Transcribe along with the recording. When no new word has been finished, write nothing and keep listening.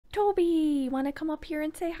Toby, wanna come up here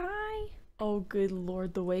and say hi? Oh, good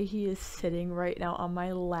lord, the way he is sitting right now on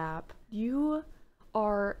my lap. You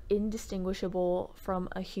are indistinguishable from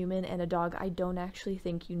a human and a dog. I don't actually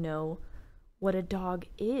think you know what a dog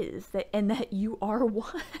is, and that you are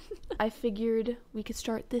one. I figured we could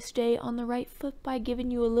start this day on the right foot by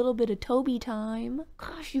giving you a little bit of Toby time.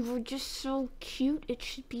 Gosh, you were just so cute, it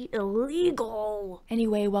should be illegal.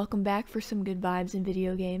 Anyway, welcome back for some good vibes in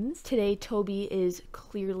video games. Today, Toby is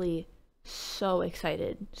clearly so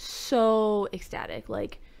excited, so ecstatic,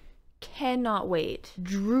 like cannot wait,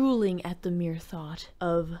 drooling at the mere thought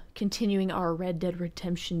of continuing our Red Dead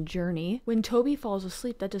Redemption journey. When Toby falls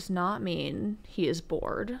asleep, that does not mean he is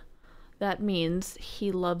bored. That means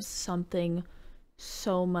he loves something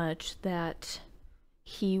so much that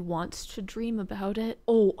he wants to dream about it.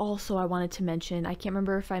 Oh, also I wanted to mention, I can't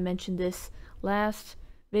remember if I mentioned this last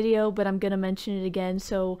video, but I'm gonna mention it again.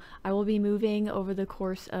 So I will be moving over the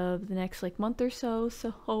course of the next month or so,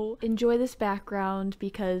 so enjoy this background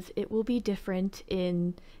because it will be different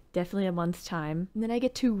in definitely a month's time, and then I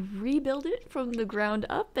get to rebuild it from the ground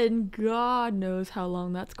up, and God knows how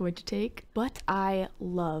long that's going to take. But I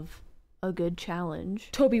love a good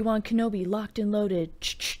challenge. Toby-Wan Kenobi locked and loaded.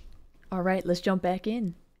 All right, let's jump back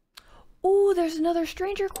in. Oh, there's another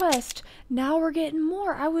stranger quest. Now we're getting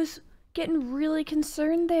more. I was getting really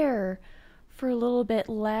concerned there for a little bit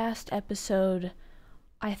last episode.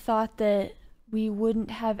 I thought that we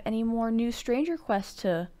wouldn't have any more new stranger quests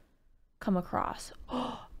to come across.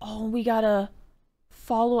 Oh, we got a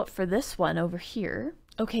follow-up for this one over here.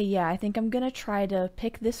 Okay, yeah, I think I'm gonna try to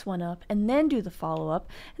pick this one up and then do the follow-up,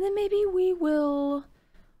 and then maybe we will...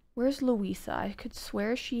 Where's Louisa? I could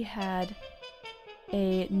swear she had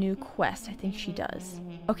a new quest. I think she does.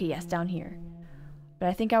 Okay, yes, down here. But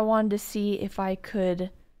I think I wanted to see if I could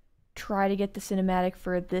try to get the cinematic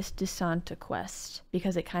for this DeSanta quest,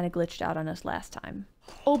 because it kind of glitched out on us last time.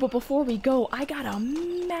 Oh, but before we go, I got a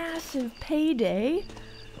massive payday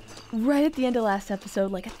right at the end of last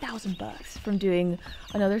episode, like $1,000 from doing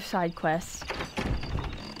another side quest.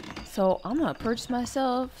 So I'm gonna purchase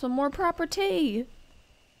myself some more property.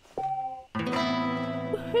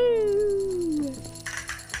 Woohoo!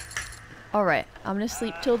 Alright, I'm gonna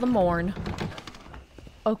sleep till the morn.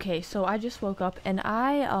 Okay, so I just woke up and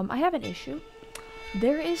I have an issue.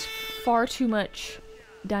 There is far too much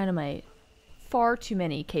dynamite. Far too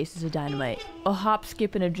many cases of dynamite. A hop,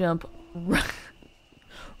 skip, and a jump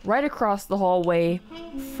right across the hallway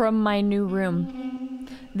from my new room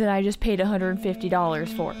that I just paid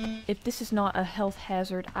 $150 for. If this is not a health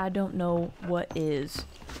hazard, I don't know what is.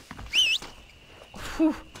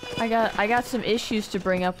 Whew. I got some issues to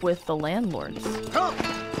bring up with the landlords.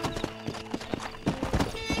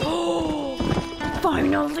 Oh,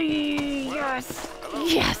 finally! Yes!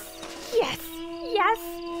 Yes! Yes! Yes!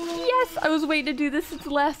 Yes! I was waiting to do this since the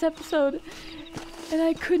last episode, and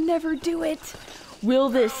I could never do it. Will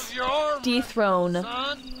this dethrone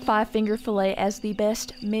Five Finger Fillet as the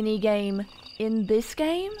best mini game in this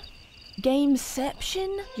game?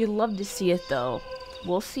 Gameception? You'd love to see it though.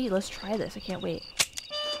 We'll see. Let's try this. I can't wait.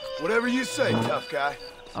 Whatever you say, tough guy.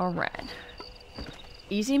 Alright.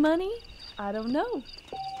 Easy money? I don't know.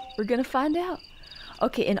 We're gonna find out.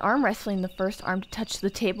 Okay, in arm wrestling, the first arm to touch the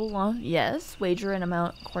table long. Yes, wager an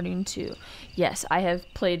amount according to... Yes, I have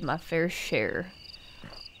played my fair share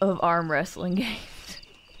of arm wrestling games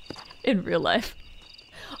in real life.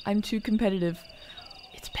 I'm too competitive.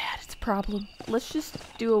 It's bad, it's a problem. Let's just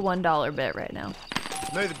do a $1 bet right now.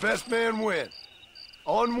 May the best man win.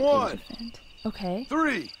 On one. Okay.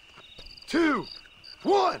 3, 2,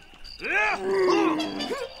 1.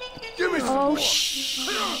 Give me some Oh, more. shh.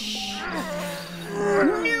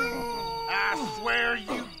 I swear,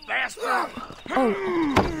 you bastard. Oh.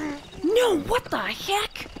 No, what the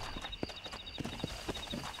heck?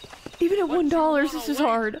 Even at $1, this is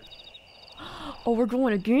hard. Oh, we're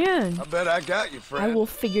going again. I bet I got you, friend. I will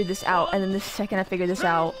figure this out, and then the second I figure this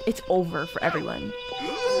out, it's over for everyone.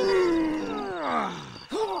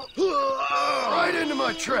 Right into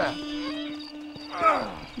my trap.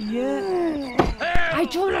 Yeah. I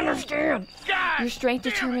don't understand. Your strength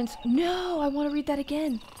determines... No, I want to read that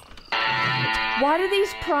again. Why do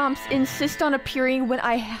these prompts insist on appearing when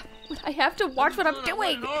I have to watch what I'm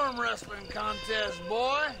doing? An arm wrestling contest,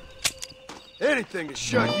 boy. Anything to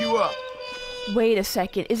shut you up. Wait a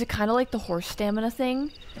second. Is it kind of like the horse stamina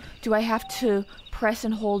thing? Do I have to press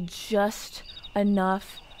and hold just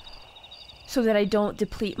enough so that I don't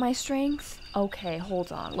deplete my strength? Okay,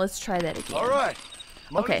 hold on. Let's try that again. All right.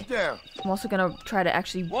 Money's Okay. down. I'm also gonna try to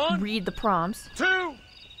actually 1, read the prompts. 2,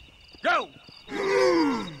 go!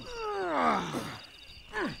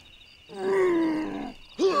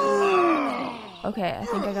 Okay, I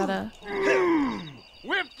think I gotta...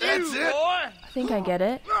 Whip That's you, it. boy! I think I get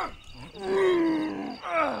it.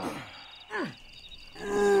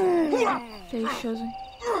 Face shows me.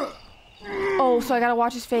 Oh, so I gotta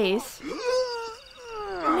watch his face.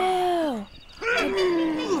 No!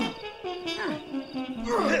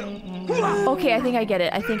 Okay, I think I get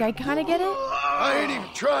it. I think I kind of get it. I ain't even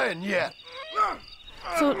trying yet.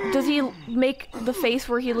 So does he make the face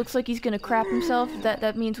where he looks like he's gonna crap himself?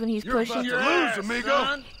 That means when he's You're about pushing. to lose, amigo.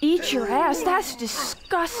 Son. Eat your ass. That's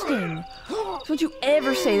disgusting. Don't you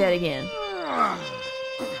ever say that again.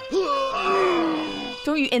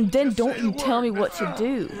 Don't you? And then don't you tell me what to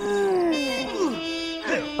do.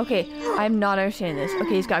 Okay, I'm not understanding this.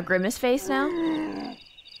 Okay, he's got grimace face now.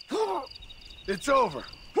 It's over.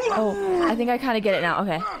 Oh, I think I kind of get it now.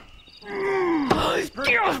 Okay.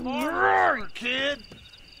 Kid.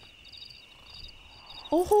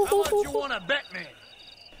 Oh, How much you wanna bet me?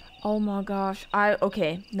 oh my gosh.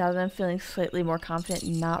 Okay, now that I'm feeling slightly more confident,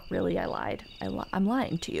 not really, I lied. I'm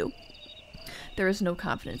lying to you. There is no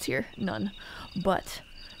confidence here, none. But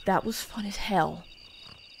that was fun as hell.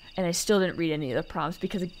 And I still didn't read any of the prompts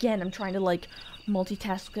because again, I'm trying to like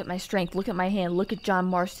multitask, look at my strength, look at my hand, look at John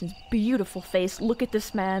Marston's beautiful face, look at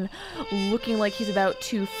this man looking like he's about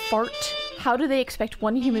to fart. How do they expect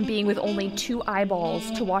one human being with only 2 eyeballs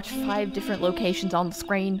to watch 5 different locations on the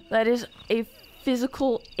screen? That is a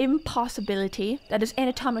physical impossibility. That is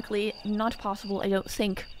anatomically not possible, I don't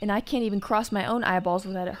think. And I can't even cross my own eyeballs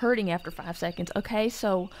without it hurting after 5 seconds. Okay,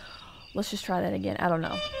 so let's just try that again. I don't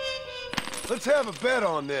know. Let's have a bet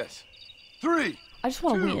on this. 3, I just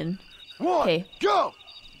want to 2, win. 1, Okay. go!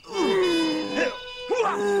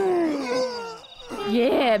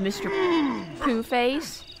 Yeah, Mr. Pooh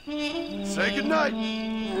Face. Say goodnight.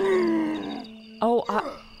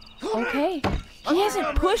 Oh, okay. He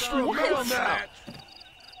hasn't pushed once. Now.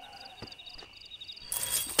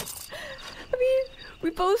 I mean, we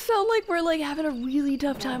both sound like we're like having a really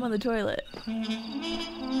tough time on the toilet.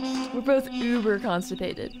 We're both uber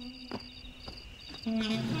constipated.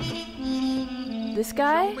 This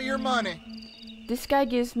guy? Show me your money. This guy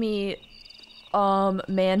gives me,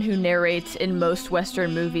 man who narrates in most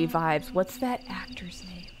Western movie vibes. What's that actor's name?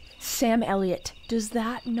 Sam Elliott. Does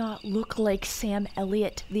that not look like Sam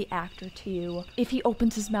Elliott, the actor, to you? If he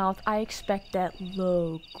opens his mouth, I expect that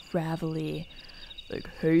low, gravelly, like,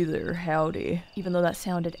 hey there, howdy. Even though that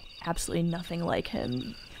sounded absolutely nothing like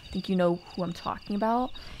him. I think you know who I'm talking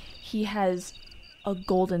about. He has a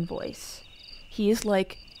golden voice. He is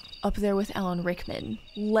like up there with Alan Rickman.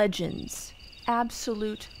 Legends.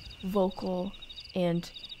 Absolute vocal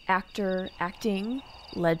and acting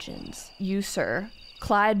legends. You, sir.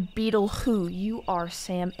 Clyde Beetle Who, you are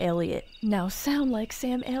Sam Elliott. Now sound like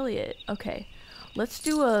Sam Elliott. Okay, let's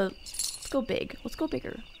go big. Let's go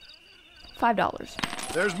bigger.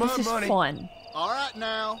 $5. There's my This is money. fun. All right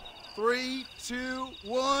now. 3, 2,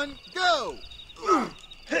 1, go!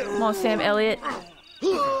 Come on, Sam Elliott.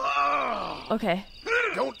 Okay.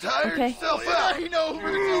 Don't tire Okay. yourself out. Ain't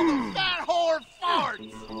over till the fat whore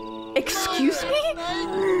farts. Excuse me?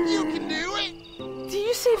 You can do it. Do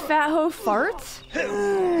you say fat hoe farts?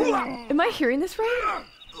 Am I hearing this right?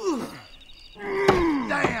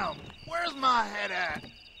 Damn. Where's my head at?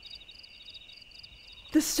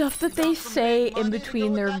 The stuff that they say in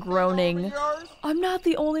between their groaning. I'm not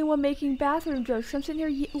the only one making bathroom jokes. I'm sitting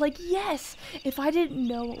here like, yes. If I didn't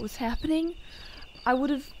know what was happening, I would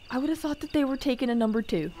have thought that they were taking a number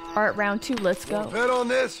 2. All right, round 2. Let's go. Bet on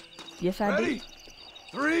this. Yes, I Ready? did.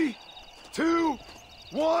 3, 2,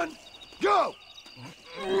 1, go!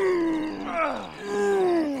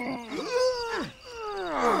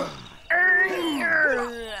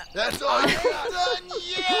 That's all you got. Done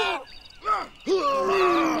yet?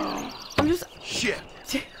 I'm just. Shit,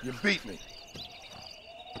 you beat me.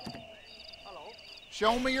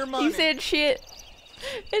 Show me your money. He said shit,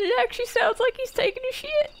 and it actually sounds like he's taking a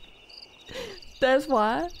shit. That's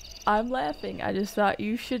why I'm laughing. I just thought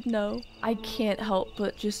you should know. I can't help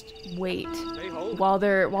but just wait while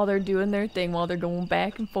they're doing their thing, while they're going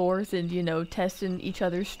back and forth and, you know, testing each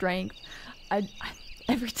other's strength. I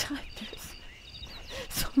every time there's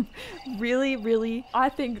some really I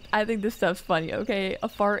think this stuff's funny. Okay, a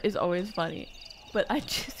fart is always funny, but I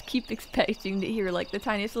just keep expecting to hear like the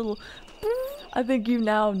tiniest little. I think you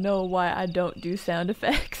now know why I don't do sound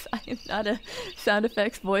effects. I am not a sound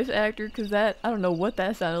effects voice actor because that, I don't know what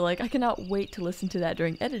that sounded like. I cannot wait to listen to that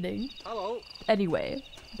during editing. Hello. Anyway,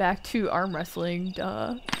 back to arm wrestling.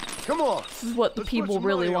 Duh. Come on. This is what the Let's put people some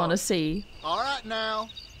really money want to on. see. All right now.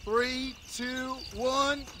 3, 2,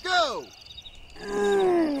 1, go!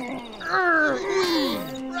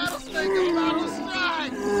 Rattlesnake is about to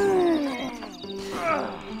strike!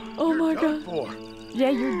 my Done god. for. Yeah,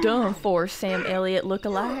 you're done for, Sam Elliott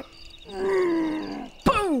lookalike.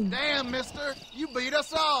 Boom! Damn, mister, you beat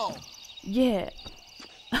us all. Yeah.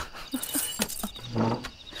 I'm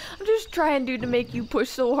just trying, dude, to make you push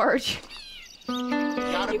so hard.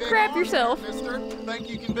 Got a You big crap arm yourself. there, mister. Think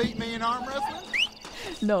you can beat me in arm wrestling?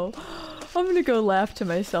 No. I'm gonna go laugh to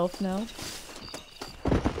myself now.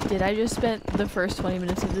 Did I just spend the first 20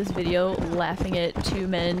 minutes of this video laughing at two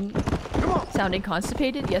men sounding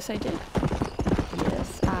constipated? Yes, I did.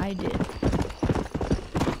 Yes, I did.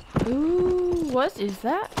 Ooh, what is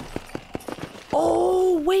that?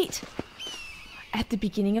 Oh, wait! At the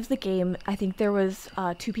beginning of the game, I think there was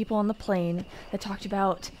two people on the plane that talked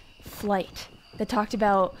about flight. That talked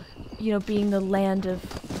about, you know, being the land of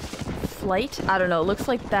flight. I don't know. Looks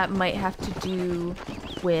like that might have to do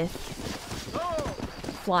with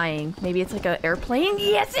flying. Maybe it's like an airplane.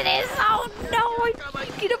 Yes, it is. Oh no! I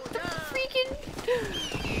get up the freaking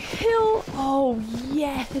hill. Oh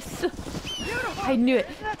yes! I knew it.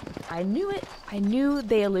 I knew it. I knew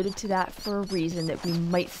they alluded to that for a reason, that we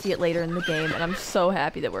might see it later in the game, and I'm so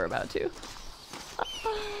happy that we're about to.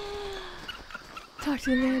 Talk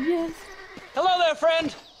to the man. Yes. Hello there,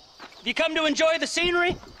 friend. Have you come to enjoy the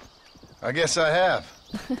scenery? I guess I have.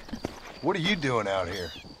 What are you doing out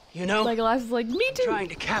here? You know, Legolas is like, me too. trying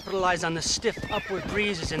to capitalize on the stiff upward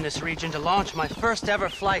breezes in this region to launch my first ever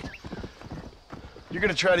flight. You're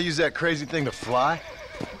gonna try to use that crazy thing to fly?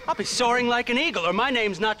 I'll be soaring like an eagle, or my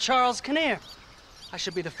name's not Charles Kinnear. I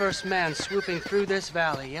should be the first man swooping through this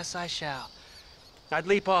valley. Yes, I shall. I'd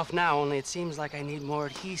leap off now, only it seems like I need more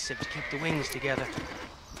adhesive to keep the wings together.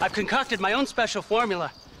 I've concocted my own special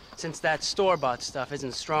formula, since that store-bought stuff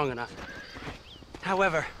isn't strong enough.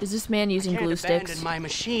 However, Is this man using can't glue abandon sticks? my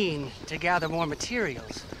machine to gather more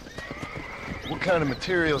materials. What kind of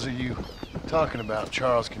materials are you talking about,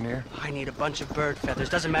 Charles Kinnear? I need a bunch of bird feathers,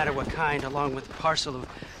 doesn't matter what kind, along with a parcel of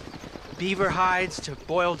beaver hides to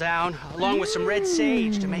boil down, along with some red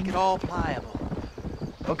sage to make it all pliable.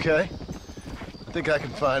 Okay. I think I can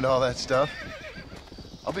find all that stuff.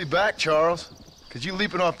 I'll be back, Charles. Cause you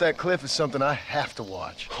leaping off that cliff is something I have to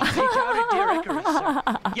watch. They doubted dear Icarus, sir.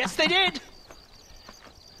 Yes, they did!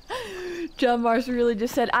 John Mars really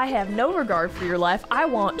just said, I have no regard for your life. I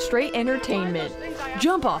want straight entertainment.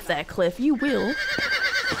 Jump off that cliff, you will.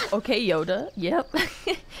 Okay, Yoda. Yep.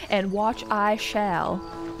 And watch I shall.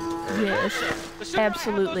 Yes. The sooner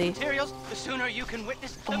Absolutely. I have those materials, the sooner you can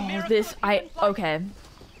witness the Oh, miracle. okay.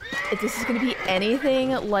 If this is gonna be anything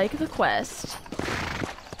like the quest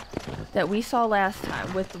that we saw last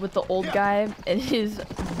time with the old guy and his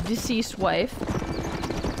deceased wife,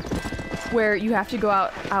 where you have to go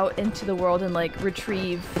out into the world and like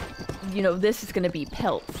retrieve, you know, this is gonna be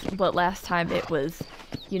pelts, but last time it was,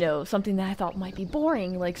 you know, something that I thought might be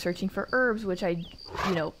boring, like searching for herbs, which I,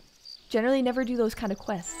 you know, generally never do those kind of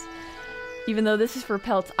quests. Even though this is for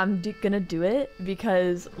pelts, I'm gonna do it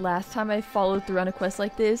because last time I followed through on a quest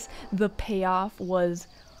like this, the payoff was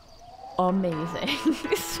amazing.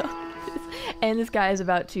 And this guy is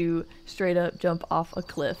about to straight up jump off a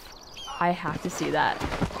cliff. I have to see that.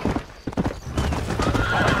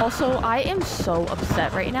 Also, I am so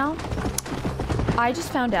upset right now. I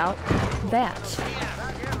just found out that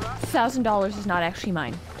 $1,000 is not actually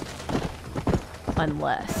mine.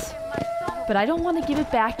 Unless. But I don't want to give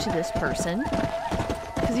it back to this person,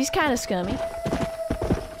 because he's kind of scummy.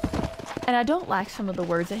 And I don't like some of the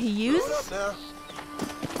words that he uses,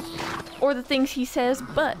 or the things he says,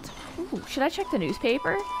 but... Ooh, should I check the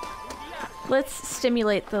newspaper? Let's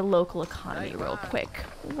stimulate the local economy real quick.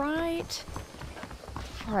 Right.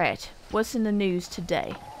 Alright, what's in the news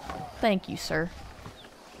today? Thank you, sir.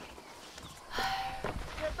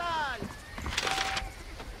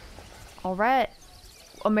 Alright.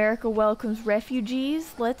 America welcomes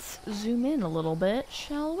refugees. Let's zoom in a little bit,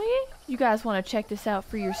 shall we? You guys want to check this out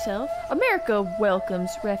for yourself? America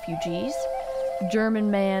welcomes refugees.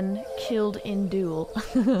 German man killed in duel.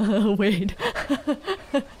 Wait.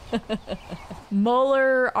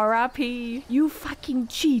 Mueller, R.I.P. You fucking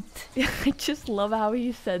cheat. I just love how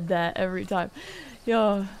he said that every time.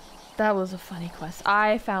 Yo, that was a funny quest.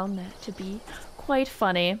 I found that to be quite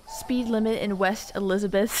funny. Speed limit in West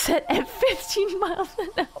Elizabeth set at 15 miles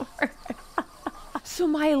an hour. So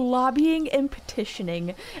my lobbying and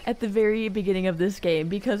petitioning at the very beginning of this game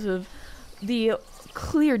because of the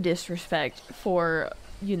clear disrespect for,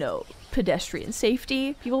 you know, pedestrian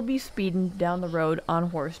safety. People be speeding down the road on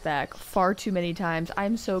horseback far too many times.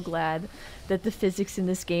 I'm so glad that the physics in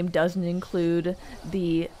this game doesn't include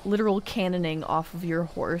the literal cannoning off of your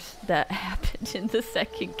horse that happened in the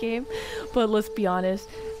second game. But let's be honest,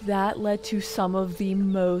 that led to some of the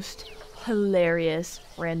most hilarious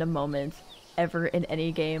random moments ever in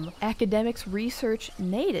any game. Academics research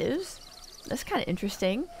natives. That's kind of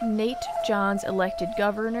interesting. Nate Johns elected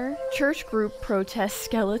governor. Church group protests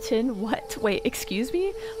skeleton. What? Wait, excuse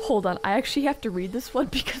me? Hold on, I actually have to read this one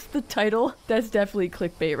because the title, that's definitely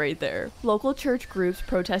clickbait right there. Local church groups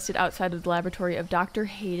protested outside of the laboratory of Dr.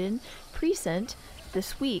 Hayden Precinct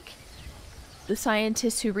this week. The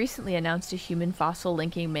scientists who recently announced a human fossil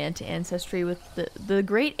linking man to ancestry with the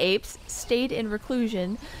great apes stayed in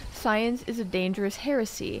reclusion. Science is a dangerous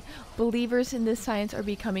heresy. Believers in this science are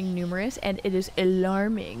becoming numerous, and it is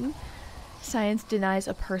alarming. Science denies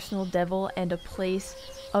a personal devil and a place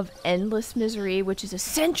of endless misery, which is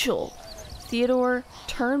essential. Theodore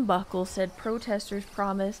Turnbuckle said protesters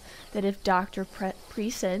promise that if Dr.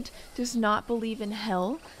 Precinct does not believe in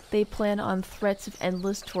hell, they plan on threats of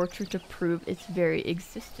endless torture to prove its very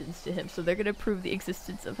existence to him. So they're going to prove the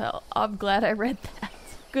existence of hell. I'm glad I read that.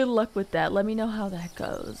 Good luck with that. Let me know how that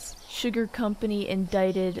goes. Sugar company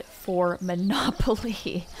indicted for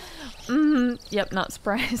monopoly. Yep, not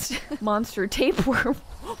surprised. Monster tapeworm.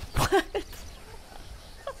 What?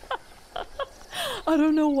 I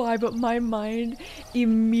don't know why, but my mind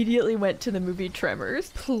immediately went to the movie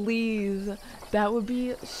Tremors. Please. That would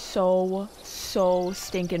be so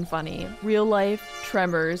stinking funny. Real life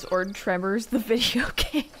Tremors, or Tremors the video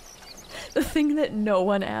game. The thing that no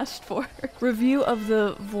one asked for. Review of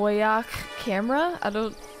the Voyak camera.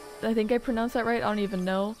 I think I pronounced that right. I don't even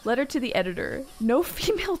know. Letter to the editor. No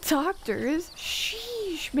female doctors.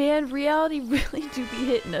 Sheesh, man. Reality really do be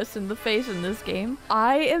hitting us in the face in this game.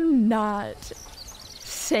 I am not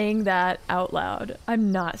saying that out loud.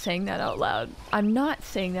 I'm not saying that out loud. I'm not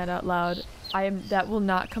saying that out loud. That will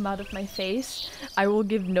not come out of my face. I will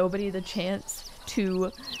give nobody the chance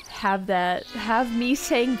to have me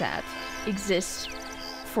saying that exist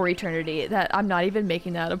for eternity. That I'm not even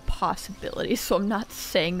making that a possibility, so I'm not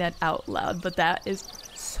saying that out loud, but that is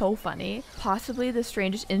so funny. Possibly the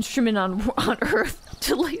strangest instrument on Earth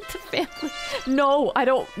to light the family. No, I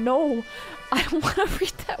don't know. I don't want to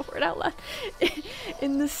read that word out loud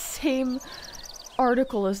in the same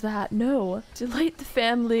article as that. No. Delight the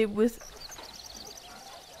family with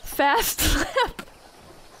fast lap.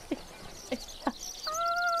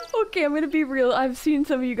 Okay, I'm gonna be real. I've seen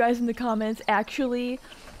some of you guys in the comments actually,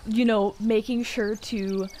 you know, making sure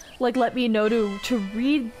to, like, let me know to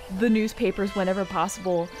read the newspapers whenever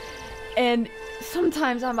possible. And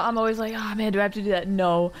sometimes I'm always like, oh man, do I have to do that?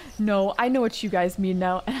 No, I know what you guys mean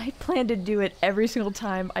now, and I plan to do it every single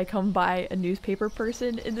time I come by a newspaper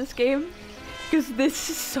person in this game, because this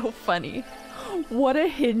is so funny. What a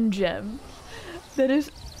hidden gem. That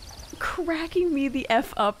is cracking me the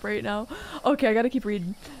F up right now. Okay, I gotta keep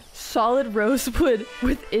reading. Solid rosewood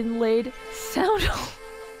with inlaid sound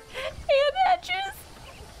and edges.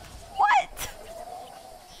 What?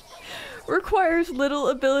 Requires little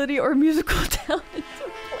ability or musical talent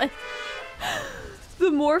to play.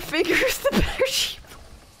 The more fingers, the better she plays.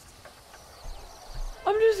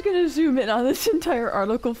 I'm just gonna zoom in on this entire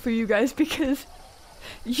article for you guys because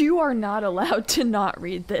you are not allowed to not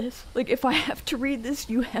read this. Like, if I have to read this,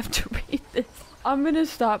 you have to read this. I'm gonna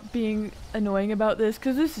stop being annoying about this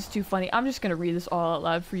because this is too funny. I'm just gonna read this all out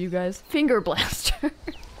loud for you guys. Finger blaster.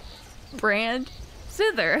 Brand.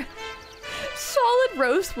 Zither. Solid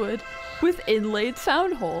rosewood with inlaid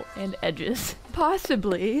sound hole and edges.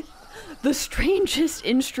 Possibly the strangest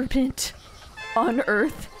instrument on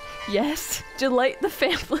Earth. Yes. Delight the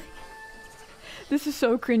family. This is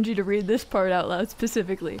so cringy to read this part out loud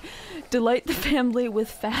specifically. Delight the family with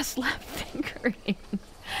fast lap fingering.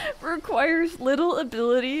 Requires little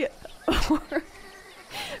ability or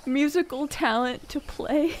musical talent to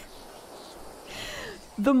play.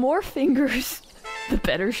 The more fingers, the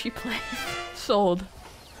better she plays. Sold.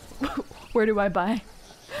 Where do I buy?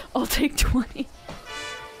 I'll take 20.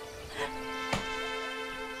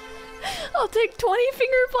 I'll take 20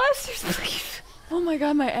 finger blasters, please. Oh my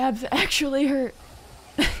god, my abs actually hurt.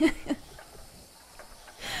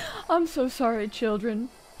 I'm so sorry, children.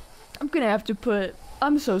 I'm gonna have to put,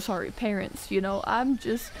 I'm so sorry, parents, you know,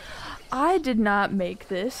 I did not make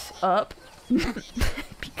this up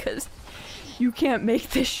because you can't make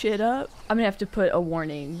this shit up. I'm gonna have to put a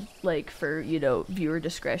warning, like, for, you know, viewer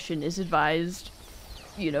discretion is advised,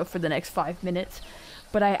 you know, for the next 5 minutes.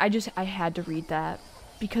 But I had to read that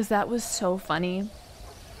because that was so funny.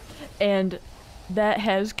 And that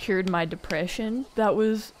has cured my depression. That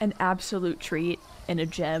was an absolute treat and a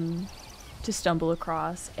gem to stumble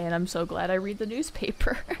across, and I'm so glad I read the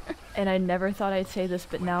newspaper. And I never thought I'd say this,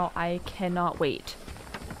 but now I cannot wait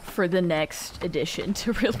for the next edition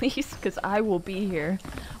to release, because I will be here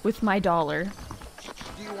with my dollar.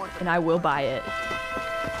 Do you and I will buy it.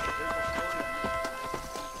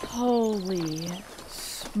 Holy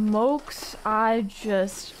smokes,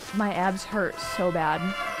 my abs hurt so bad.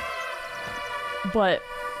 But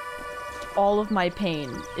all of my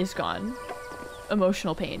pain is gone.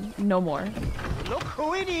 Emotional pain, no more. Look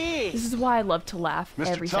who it is! This is why I love to laugh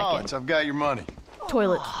every Mr. Tollett, second. I've got your money.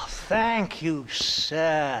 Toilets. Oh, thank you,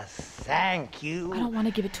 sir. Thank you. I don't want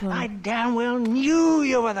to give it to him. I damn well knew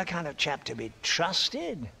you were the kind of chap to be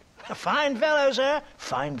trusted. A fine fellow, sir.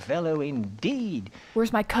 Fine fellow indeed.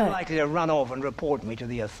 Where's my cut? Unlikely to run off and report me to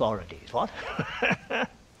the authorities, what?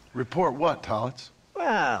 Report what, Tollett?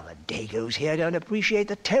 Well, the Dagos here don't appreciate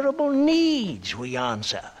the terrible needs we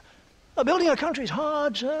answer. Building a country's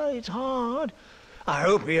hard, sir. It's hard. Our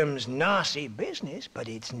opium's nasty business, but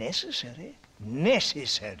it's necessary.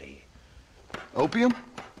 Necessary. Opium?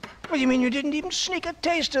 What do you mean you didn't even sneak a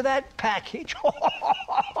taste of that package?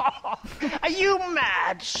 Are you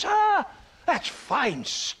mad, sir? That's fine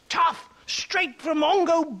stuff. Straight from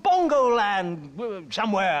Ongo Bongo land,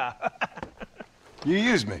 somewhere. You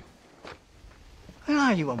used me.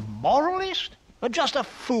 Are you a moralist? Or just a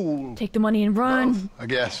fool? Take the money and run. I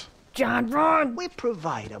guess. John, run! We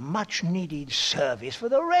provide a much-needed service for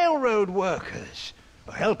the railroad workers.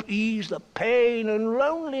 Help ease the pain and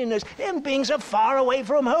loneliness, them being so far away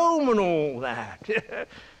from home and all that.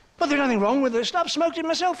 But there's nothing wrong with the stuff. Smoked it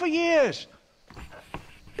myself for years.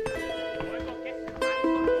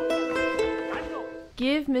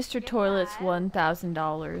 Give Mr. Toilets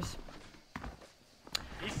 $1,000.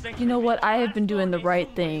 You know what? I have been doing the right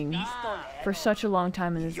thing for such a long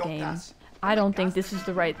time in this game. I don't think this is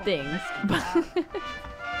the right thing, but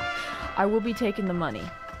I will be taking the money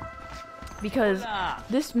because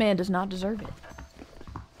this man does not deserve it.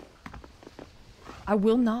 I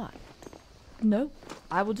will not. No,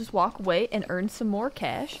 I will just walk away and earn some more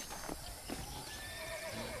cash.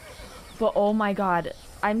 But oh my god,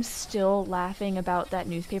 I'm still laughing about that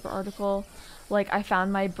newspaper article. Like, I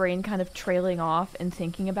found my brain kind of trailing off and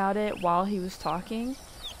thinking about it while he was talking.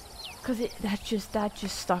 Because that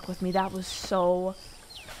just stuck with me. That was so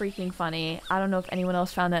freaking funny. I don't know if anyone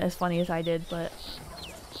else found that as funny as I did, but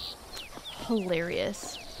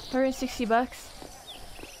hilarious. 160 bucks.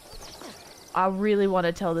 I really want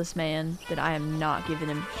to tell this man that I am not giving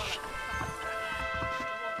him shit.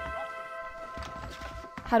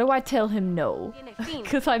 How do I tell him no?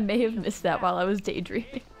 Because I may have missed that while I was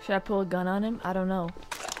daydreaming. Should I pull a gun on him? I don't know.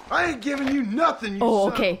 I ain't giving you nothing, you Oh,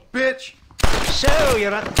 son okay. of a bitch. So, you're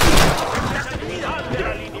not...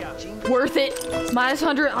 Worth it. Minus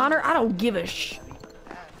 100 honor. I don't give a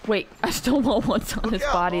Wait, I still want what's on his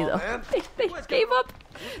body though. They gave up.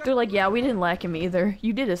 They're like, yeah, we didn't lack him either.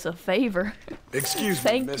 You did us a favor. Excuse me,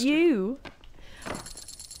 Thank mister. you.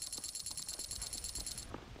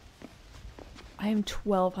 I am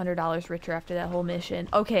 $1,200 richer after that whole mission.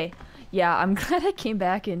 Okay, yeah, I'm glad I came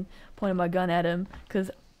back and pointed my gun at him because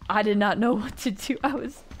I did not know what to do. I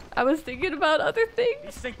was thinking about other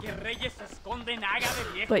things.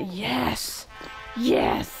 But yes,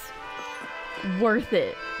 worth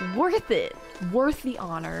it, worth the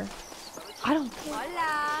honor.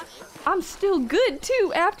 I'm still good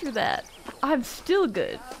too after that. I'm still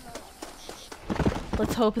good.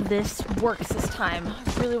 Let's hope this works this time.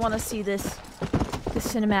 I really want to see this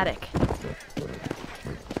cinematic.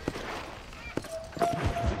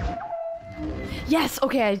 Yes,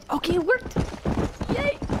 okay, it worked.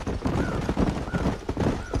 Yay.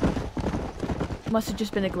 Must have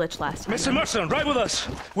just been a glitch last time. Mr. Mercer, ride with us.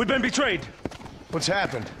 We've been betrayed. What's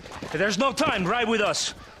happened? There's no time. Ride with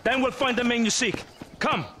us. Then we'll find the man you seek.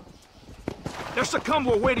 Come. There's a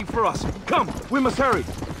convoy waiting for us. Come, we must hurry.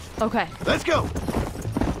 Okay. Let's go.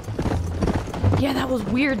 Yeah, that was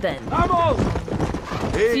weird then. Vamos!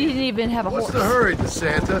 So you didn't even have a What's horse. the hurry,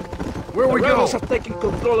 DeSanta? Where The we go? rebels have taken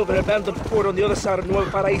control of an abandoned fort on the other side of Nuevo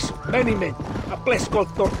Paraíso. Many men. A place called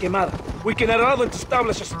Torquemada. We can allow them to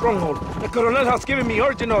establish a stronghold. The Colonel has given me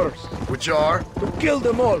urgent orders. Which are? To kill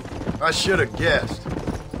them all. I should have guessed.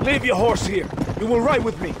 Leave your horse here. You will ride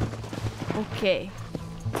with me. Okay.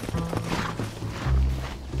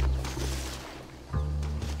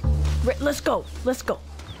 Let's go.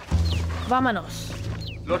 Vámonos.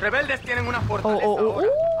 Los rebeldes tienen una fortaleza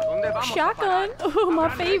Oh, shotgun. Oh, my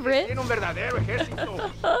favorite.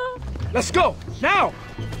 Let's go now.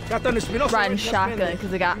 Captain Espinosa Riding shotgun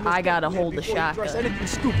because I gotta hold the shotgun. Anything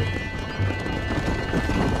stupid.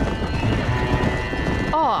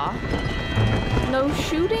 Aw. No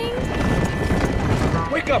shooting?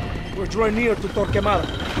 Wake up. We're drawing near to Torquemada.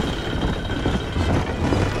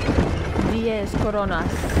 10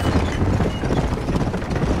 coronas.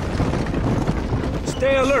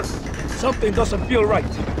 Stay alert. Something doesn't feel right.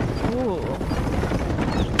 Ooh.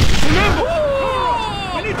 Remember!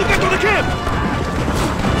 We need to get to the camp!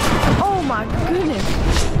 Oh my goodness.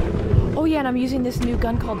 Oh yeah, and I'm using this new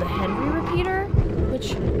gun called the Henry repeater,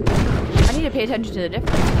 which I need to pay attention to the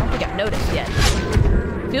difference. I don't think I've noticed yet.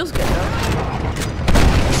 Feels good though.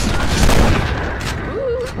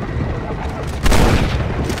 Ooh.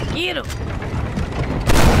 Get him.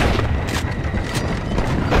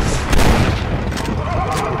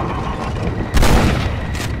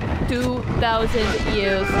 $2,000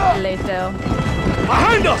 years later.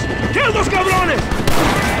 Behind us! Kill those cabrones!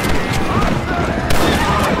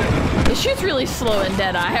 It shoots really slow in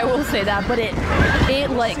Deadeye, I will say that, but it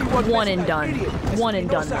like one and done. One and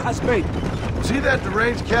done. Has made. Was he that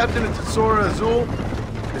deranged captain at Tesoro Azul?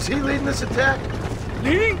 Is he leading this attack?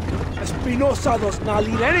 Leading? Espinosa does not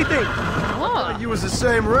lead anything. Huh. You was the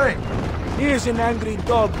same rank. He is an angry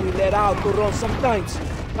dog we let out to run sometimes.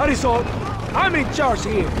 That is all. I'm in charge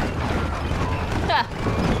here. Ha.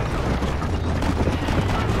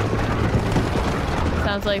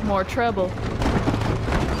 Sounds like more trouble.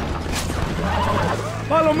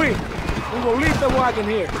 Follow me. We will leave the wagon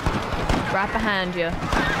here. Right behind you.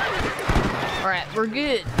 Alright, we're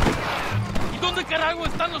good. ¿Y dónde carajo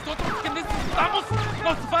están los otros que necesitamos?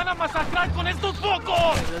 ¡Nos van a masacrar con estos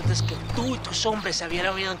focos! Antes que tú y tus hombres se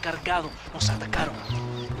habían encargado, nos atacaron.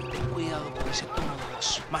 Ten cuidado con ese tono de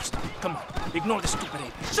voz. Master, come on. Ignore the stupid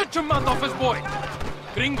ape. Shut your mouth, office boy!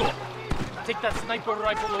 Gringo, take that sniper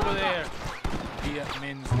rifle over there. Be a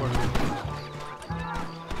men's work.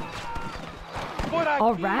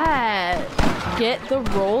 Alright. Get the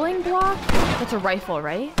rolling block? That's a rifle,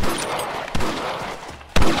 right?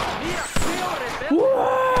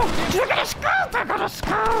 Whoa! I got a scope! I got a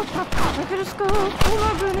scope! I got a scope! Oh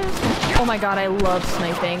my goodness! Oh my god, I love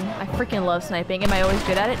sniping. I freaking love sniping. Am I always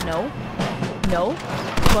good at it? No. No.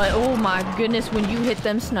 But oh my goodness, when you hit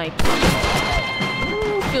them snipes.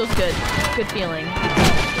 Ooh, feels good. Good feeling.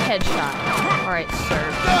 Headshot. Alright,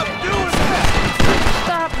 sir. Stop doing that!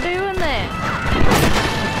 Stop doing that!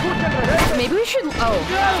 Maybe we should... Oh.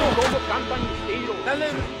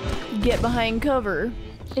 Get behind cover.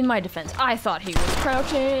 In my defense, I thought he was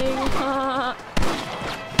crouching. I'm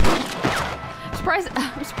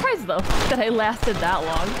surprised though that I lasted that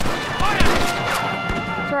long.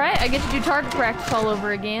 It's alright, I get to do target practice all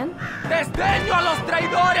over again. ¡Desdeño a los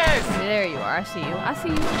traidores! There you are, I see you. I see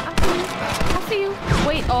you. I see you. I see you.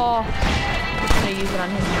 Wait, oh. I'm gonna use it on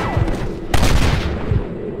him.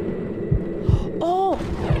 Oh!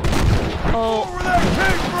 Oh.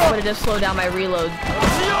 But it does slow down my reload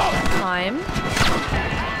time.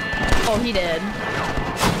 Oh, he did.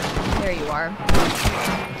 There you are.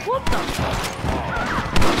 What the?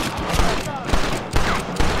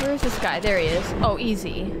 Where's this guy? There he is. Oh,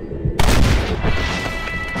 easy.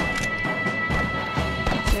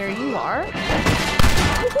 There you are.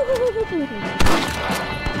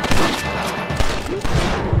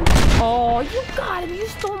 Oh, you got him. You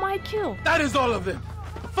stole my kill. That is all of them.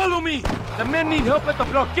 Follow me. The men need help at the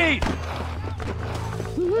blockade.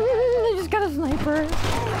 I just got a sniper.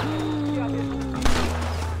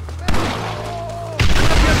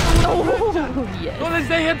 Oh, yes. No les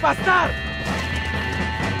dejen pasar.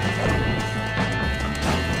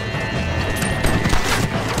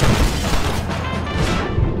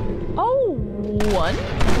 Oh, one.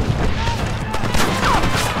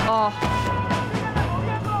 Oh.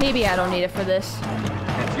 Maybe I don't need it for this. I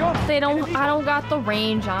don't got the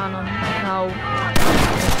range on them. No.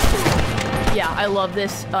 Yeah, I love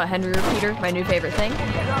this Henry repeater. My new favorite thing.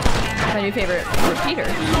 My new favorite repeater.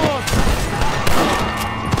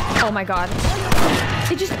 Oh my god.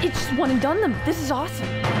 It just one and done them. This is awesome.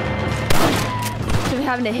 Instead of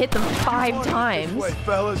having to hit them 5 times. Wait,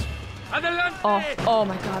 fellas. Oh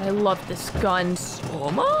my god, I love this gun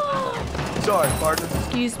so much. Sorry, partner.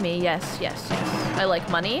 Excuse me, yes. I like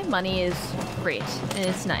money. Money is great, and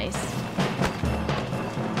it's nice.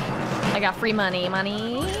 I got free money.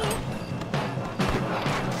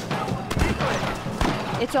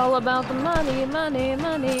 It's all about the money.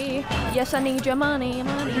 Yes, I need your money.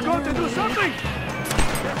 You're going to do something?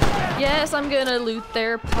 Yes, I'm gonna loot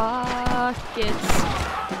their pockets.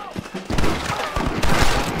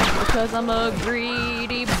 Because I'm a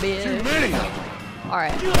greedy bitch.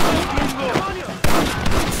 Alright.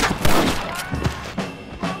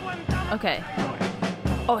 Okay.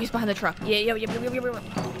 Oh, he's behind the truck. Yeah. Don't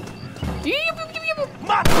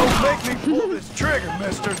make me pull this trigger,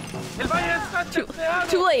 mister.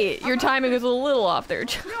 Too late. Your timing was a little off there.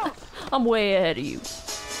 I'm way ahead of you.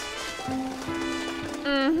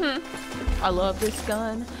 I love this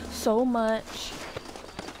gun so much.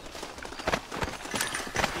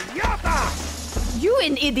 You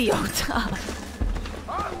an idiota!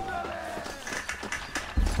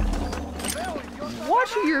 Watch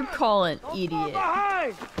who you're calling idiot.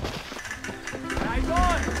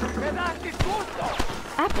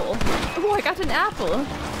 Apple? Oh, I got an apple.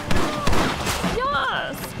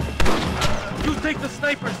 Yes! You take the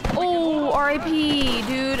snipers! Oh, R.I.P.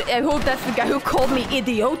 dude. I hope that's the guy who called me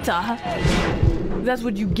idiota. That's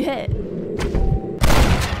what you get.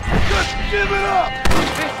 Just give it up!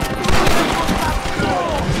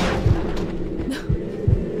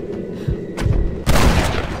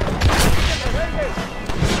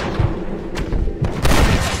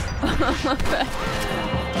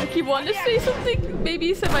 I keep wanting to say something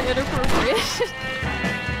maybe semi-inappropriate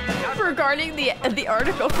regarding the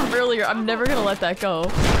article from earlier. I'm never gonna let that go.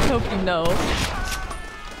 I hope you know.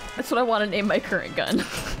 That's what I want to name my current gun.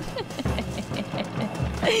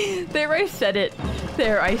 There, I said it.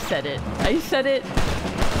 There, I said it. I said it.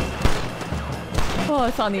 Oh,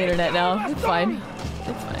 it's on the internet now. It's fine.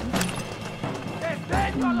 It's fine.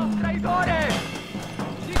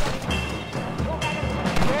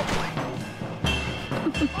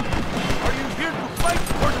 Are you here to fight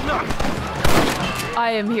or not?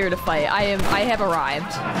 I am here to fight. I have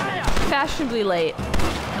arrived. Fashionably late.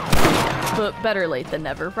 But better late than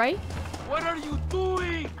never, right? What are you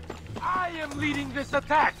doing? I am leading this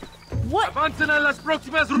attack. What? Avancen a las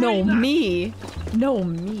próximas No, ruinas. me. No,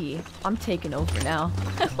 me. I'm taking over now.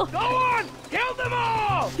 Go on! Kill them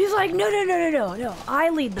all! He's like, no. I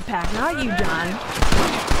lead the pack, not you, John.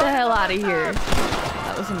 Get the hell out of here.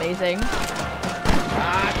 That was amazing.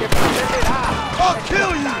 I'll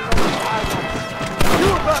kill you! You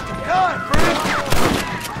about to die, friend!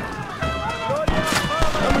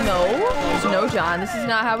 No, John. This is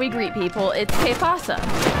not how we greet people. It's que pasa.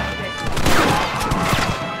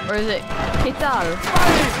 Or is it que tal?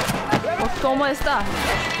 Or como está?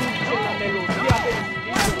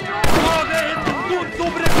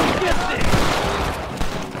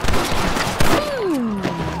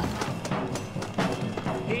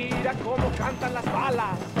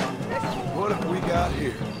 What have we got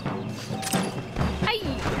here? Hey,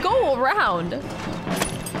 go around.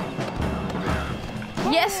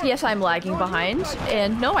 Yes, I'm lagging behind,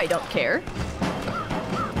 and no, I don't care.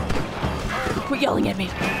 Quit yelling at me.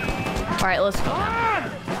 All right, let's go.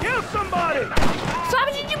 Kill somebody! Stop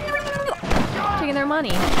taking their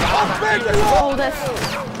money. Oh, that's.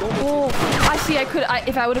 Oh, I see.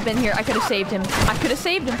 If I would have been here, I could have saved him. I could have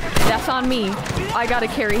saved him. That's on me. I gotta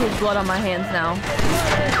carry his blood on my hands now.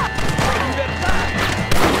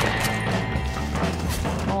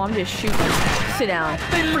 Oh, I'm just shooting. Sit down.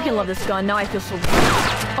 I freaking love this gun. Now I feel so.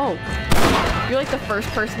 Oh, you're like the first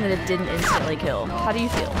person that it didn't instantly kill. How do you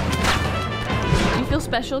feel? Do you feel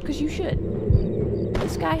special? Because you should.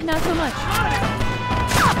 This guy, not so much.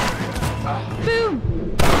 Boom!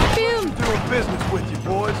 Boom! Doing business with you,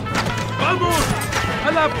 boys. Vamos!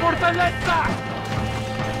 A la fortaleza!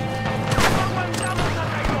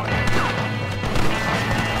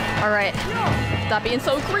 Alright. Stop being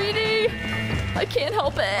so greedy! I can't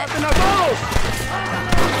help it.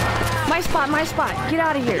 My spot. Get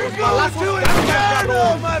out of here. You're going to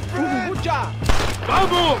Inferno, my friend!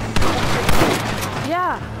 Vamos!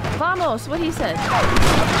 Yeah. Vamos. What he said.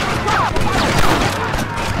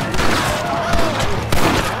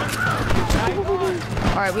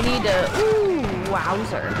 Alright, we need to... Ooh,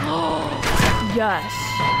 wowzer. Yes.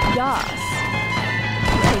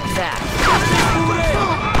 Take that.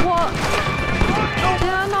 What? Did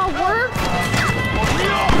that not work?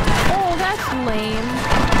 Oh, that's lame.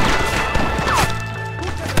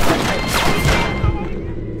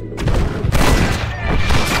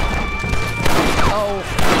 Oh,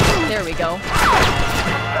 there we go.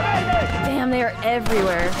 Damn, they are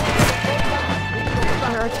everywhere.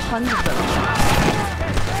 There are tons of them.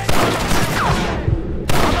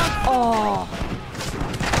 Oh.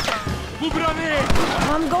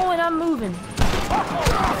 I'm moving. Come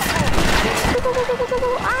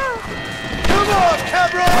on,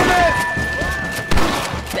 cabrones!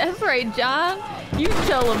 That's right, John. You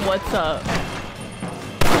tell him what's up.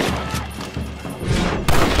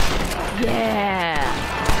 Yeah.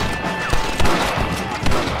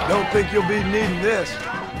 Don't think you'll be needing this.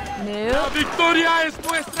 No. Victoria es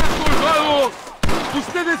nuestra, soldados!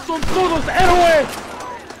 Ustedes son todos héroes!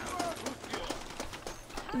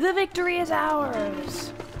 The victory is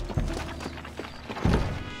ours.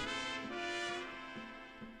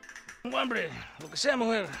 Hombre, lo que sea,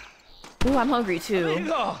 mujer. Ooh, I'm hungry too.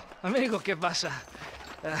 Amigo, ¿qué pasa?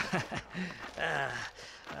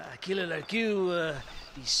 Killer like you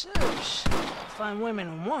deserves fine women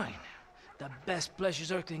and wine. The best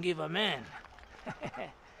pleasures Earth can give a man.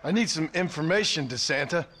 I need some information,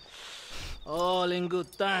 DeSanta. All in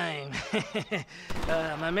good time.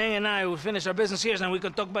 My man and I will finish our business here and we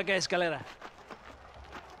can talk back at Escalera.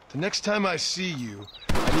 The next time I see you,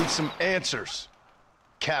 I need some answers,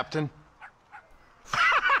 Captain.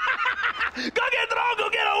 Go get drunk, go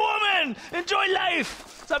get a woman! Enjoy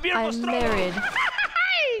life! I'm married.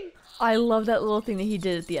 I love that little thing that he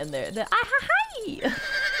did at the end there. That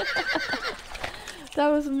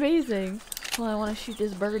was amazing. Well, I want to shoot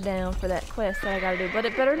this bird down for that quest that I gotta do, but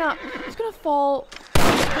it better not. It's gonna fall.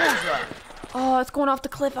 Oh, it's going off the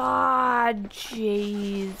cliff. Ah,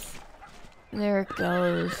 jeez. There it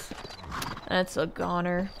goes. That's a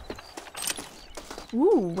goner.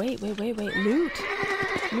 Ooh, wait. Loot.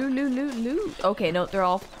 Loot. Okay, no,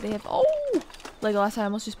 they have, oh! Like last time I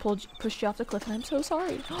almost just pushed you off the cliff and I'm so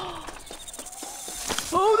sorry.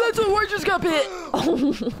 Oh, that's a we just got bit!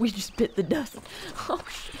 Oh, we just bit the dust. Oh,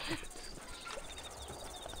 shit.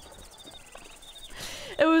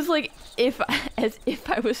 It was like as if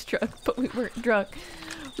I was drunk, but we weren't drunk.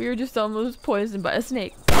 We were just almost poisoned by a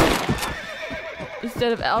snake.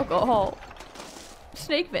 Instead of alcohol.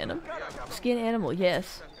 Snake venom. Skin animal,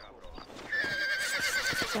 yes.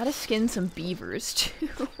 Gotta skin some beavers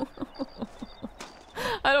too.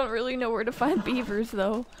 I don't really know where to find beavers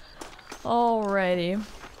though. Alrighty.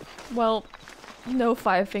 Well, no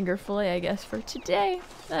 5-finger fillet I guess for today.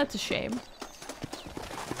 That's a shame.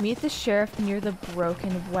 Meet the sheriff near the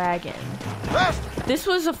broken wagon. This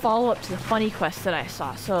was a follow-up to the funny quest that I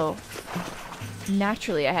saw, so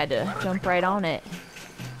naturally I had to jump right on it.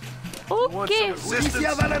 Okay.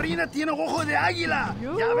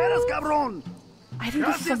 I think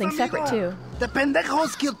this is something separate too. The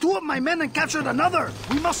pendejos killed 2 of my men and captured another.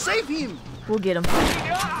 We must save him. We'll get him.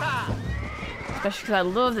 Especially because I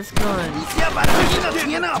love this gun.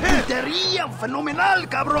 Fenomenal,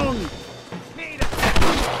 cabrón.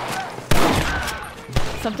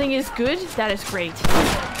 Something is good? That is great.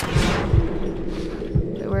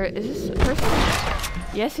 Wait, where is this a person?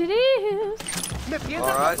 Yes, it is.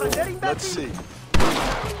 Alright, let's see.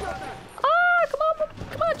 Ah,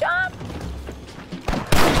 come on, John.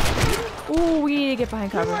 Ooh, we need to get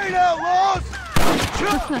behind cover.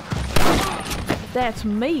 That's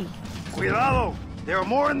me. Cuidado. There are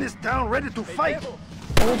more in this town ready to fight.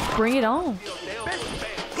 Oh, bring it on.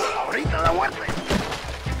 Ahorita la muerte.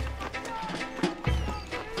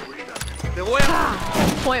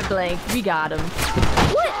 Point blank, we got him.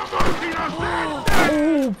 What?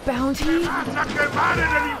 Oh, bounty?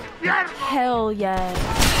 Hell yeah.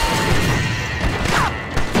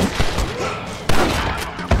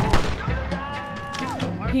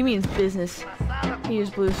 He means business. He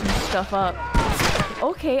just blew some stuff up.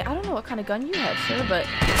 Okay, I don't know what kind of gun you have, sir, but...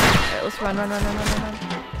 Alright, let's run. I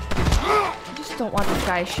just don't want this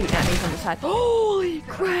guy shooting at me from the side. Holy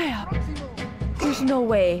crap! There's no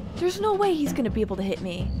way he's gonna be able to hit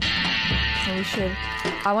me. So we should...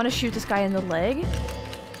 I want to shoot this guy in the leg.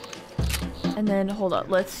 And then, hold up,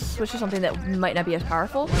 let's switch to something that might not be as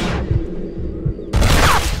powerful.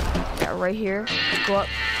 Yeah, right here. Go up,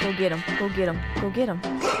 go get him.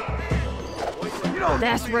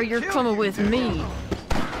 That's where you're coming with me.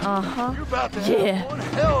 Uh-huh. Yeah. One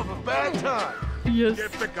hell of a bad time. Yes.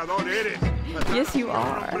 Yes, you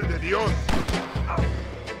are.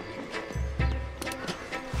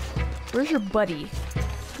 Where's your buddy?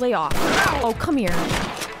 Lay off. Oh, come here.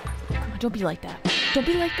 Come on, don't be like that.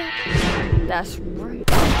 That's right.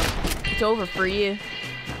 It's over for you.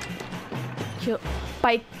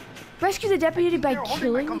 Rescue the deputy by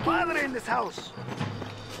killing my compadre in this house.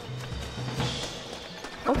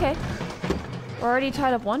 Okay. We're already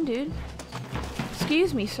tied up one dude.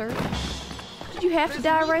 Excuse me, sir. Did you have to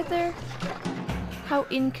die right there? How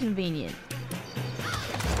inconvenient.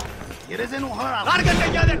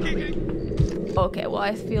 Okay, well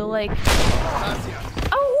I feel like...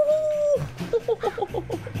 Oh!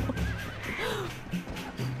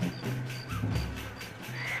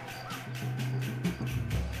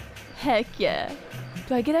 Heck yeah.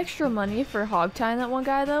 Do I get extra money for hog tying that one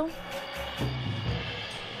guy though?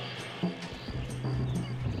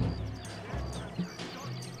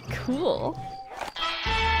 Cool.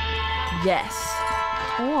 Yes.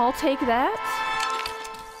 Oh, I'll take that.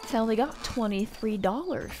 So I only got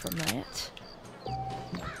 $23 from that.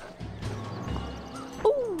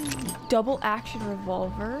 Ooh, double action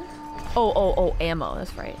revolver. Oh, ammo,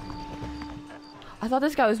 that's right. I thought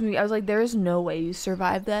this guy was me. I was like, there is no way you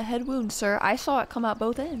survived that head wound, sir. I saw it come out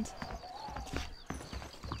both ends.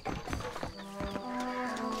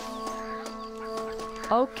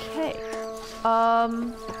 Okay.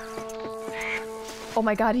 Oh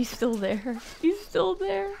my god, he's still there. He's still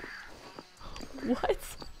there. What?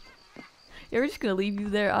 Yeah, we're just gonna leave you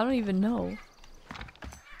there. I don't even know.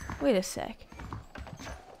 Wait a sec.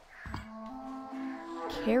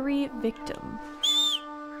 Carry victim.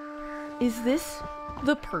 Is this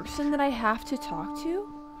the person that I have to talk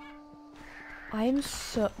to? I am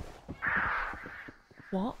so...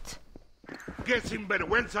 What? ¡Qué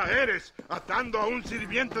sinvergüenza eres, atando a un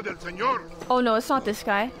sirviente del señor! Oh no, it's not this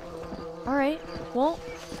guy. Alright, well,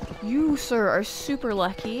 you, sir, are super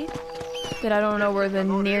lucky that I don't know where the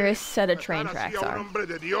nearest set of train tracks are.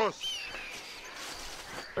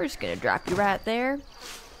 We're just gonna drop you right there.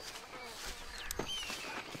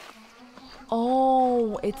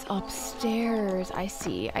 Oh, it's upstairs. I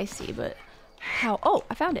see, but how? Oh,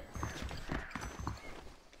 I found it.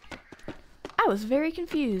 I was very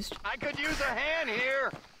confused. I could use a hand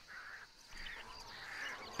here.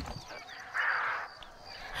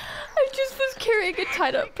 I just was carrying a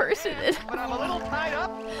tied up person. But I'm a little tied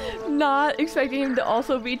up. Not expecting him to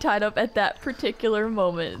also be tied up at that particular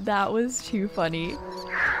moment. That was too funny.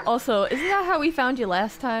 Also, isn't that how we found you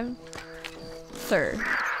last time? Sir,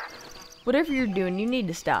 whatever you're doing, you need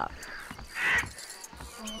to stop.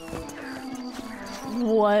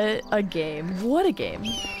 What a game. What a game.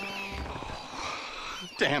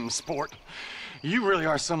 Damn sport. You really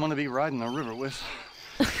are someone to be riding the river with.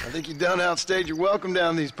 I think you done outstayed your welcome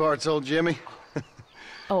down these parts, old Jimmy.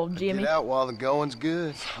 Old Jimmy. Get out while the going's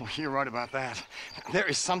good. Oh, you're right about that. There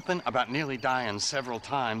is something about nearly dying several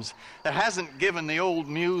times that hasn't given the old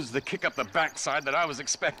muse the kick up the backside that I was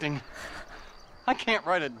expecting. I can't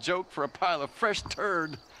write a joke for a pile of fresh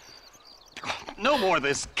turd. No more of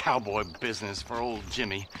this cowboy business for old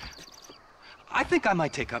Jimmy. I think I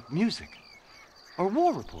might take up music. Or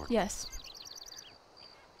war report. Yes.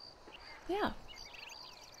 Yeah.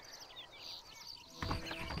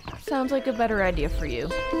 Sounds like a better idea for you.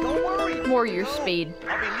 Don't worry. More your speed.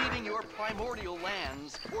 I'll be leaving your primordial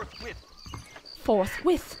lands forthwith.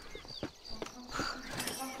 Forthwith.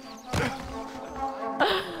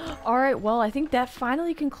 Alright, well, I think that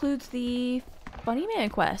finally concludes the Funny Man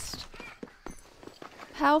quest.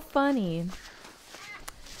 How funny.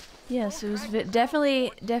 Yes, it was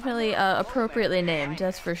definitely appropriately named,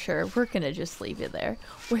 that's for sure. We're gonna just leave it there.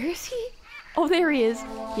 Where is he? Oh, there he is.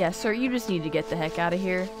 Yeah, sir, you just need to get the heck out of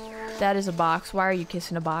here. That is a box. Why are you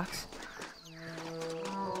kissing a box?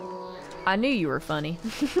 I knew you were funny.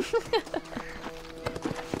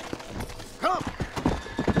 Come.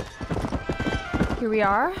 Here we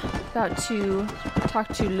are, about to talk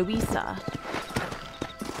to Louisa.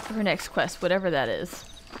 For her next quest, whatever that is.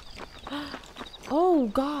 Oh,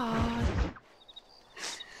 God.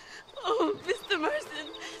 Oh, Mr. Marston.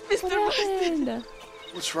 Mr. What Marston. happened?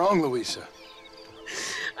 What's wrong, Louisa?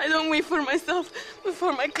 I don't wait for myself, but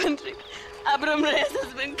for my country. Abraham Reyes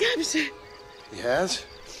has been captured. He has?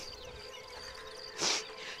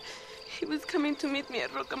 He was coming to meet me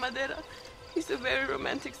at Roca Madera. It's a very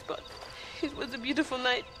romantic spot. It was a beautiful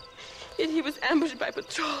night, yet he was ambushed by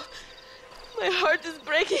patrol. My heart is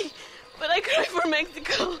breaking, but I cry for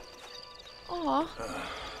Mexico. Aw.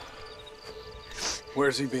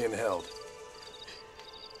 Where's he being held?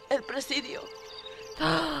 El Presidio.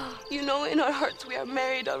 You know, in our hearts we are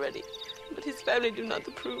married already, but his family do not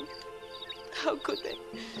approve. How could they,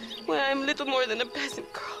 when I am little more than a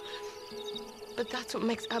peasant girl? But that's what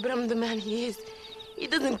makes Abraham the man he is. He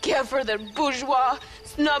doesn't care for their bourgeois,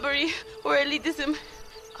 snobbery, or elitism.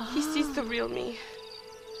 He sees the real me.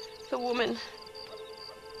 The woman.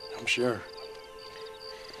 I'm sure.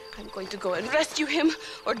 I'm going to go and rescue him,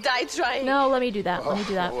 or die trying. No, let me do that. Let me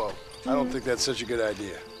do that. Whoa. I don't think that's such a good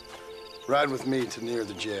idea. Ride with me to near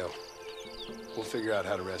the jail. We'll figure out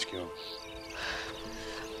how to rescue him.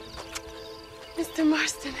 Mr.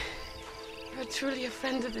 Marston, you're truly a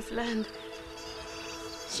friend of this land.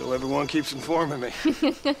 So everyone keeps informing me.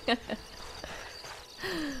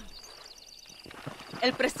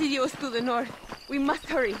 El Presidio is to the north. We must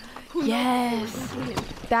hurry. Yes.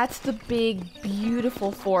 That's the big,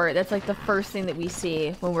 beautiful fort. That's like the first thing that we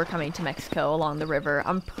see when we're coming to Mexico along the river.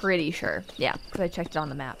 I'm pretty sure. Yeah, because I checked it on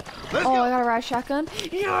the map. Let's go. I got a ride shotgun.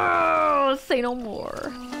 No, say no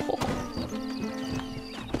more.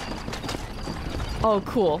 Oh,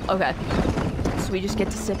 cool. Okay. So we just get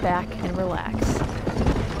to sit back and relax.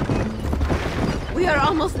 We are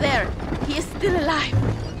almost there. He is still alive.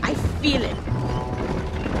 I feel it.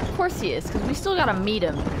 Of course he is, because we still gotta meet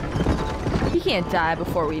him. He can't die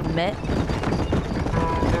before we've met.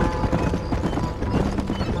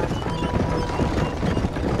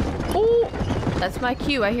 Oh, that's my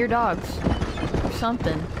cue. I hear dogs. Or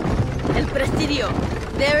something. El Presidio.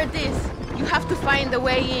 There it is. You have to find the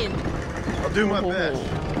way in. I'll do my best.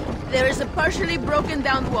 There is a partially broken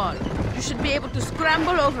down wall. You should be able to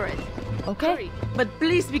scramble over it. Okay. Hurry, but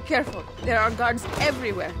please be careful. There are guards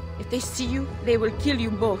everywhere. If they see you, they will kill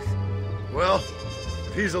you both. Well,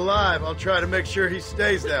 if he's alive, I'll try to make sure he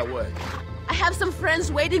stays that way. I have some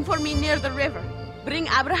friends waiting for me near the river. Bring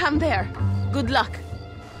Abraham there. Good luck.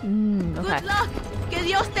 Okay. Good luck. Que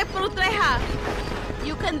Dios te proteja.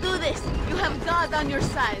 You can do this. You have God on your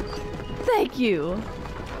side. Thank you.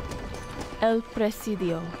 El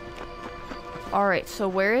Presidio. Alright, so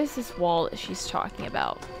where is this wall that she's talking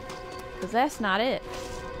about? Because that's not it.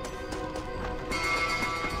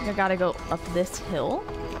 I gotta go up this hill.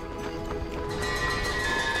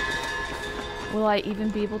 Will I even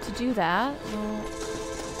be able to do that? Well,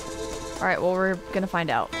 alright, well, we're gonna find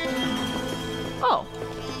out. Oh.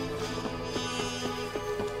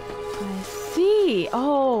 I see.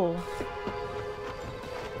 Oh.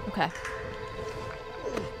 Okay.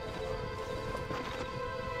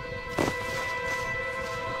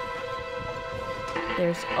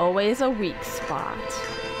 There's always a weak spot.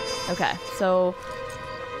 Okay, so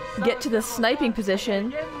get to the sniping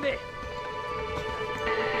position.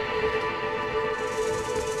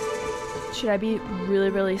 Should I be really,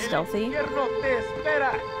 really stealthy?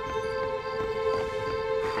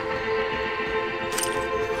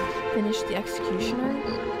 Finish the executioner?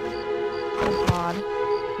 Oh god.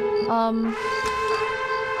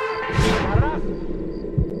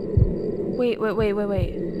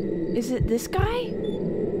 Wait. Is it this guy?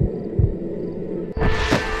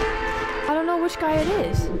 I don't know which guy it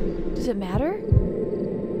is. Does it matter?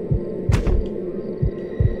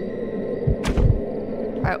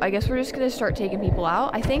 Alright, I guess we're just gonna start taking people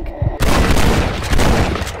out, I think.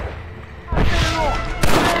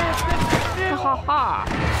 Ha ha.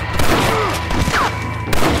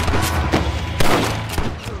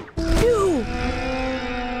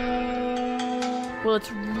 Well,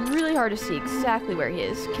 it's really hard to see exactly where he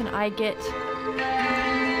is. Can I get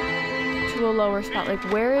to a lower spot? Like,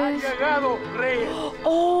 where is...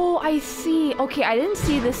 Oh, I see. Okay, I didn't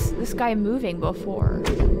see this guy moving before.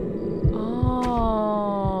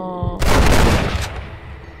 Oh.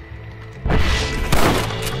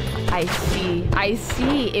 I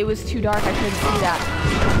see. It was too dark. I couldn't see that.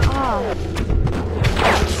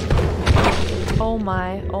 Oh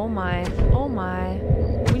my.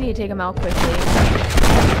 We need to take him out quickly.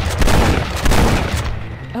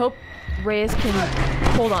 I hope Reyes can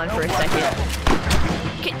hold on for a second.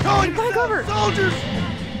 Get back over! Soldiers! Do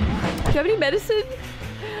you have any medicine?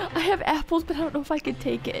 I have apples, but I don't know if I can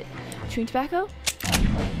take it. Chewing tobacco?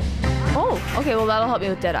 Oh, okay, well that'll help me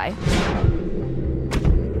with Deadeye.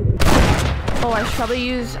 Oh, I should probably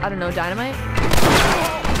use, I don't know, dynamite?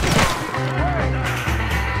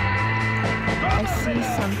 I see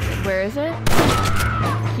something. Where is it?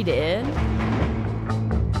 He did.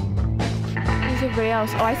 There's everybody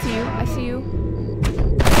else. Oh, I see you.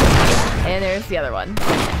 And there's the other one.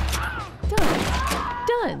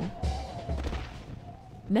 Done.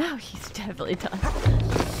 Now he's definitely done.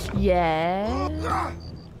 Yeah.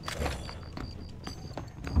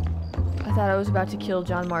 I thought I was about to kill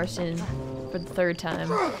John Marston for the third time.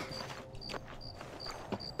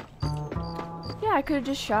 Yeah, I could have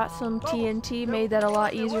just shot some TNT, made that a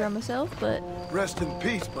lot easier on myself, but... Rest in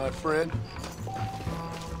peace, my friend.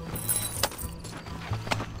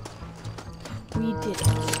 We did it.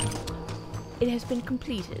 It has been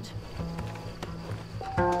completed.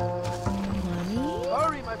 Money?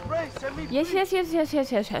 Hurry, my friend, send me Yes.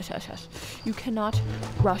 You cannot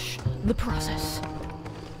rush the process.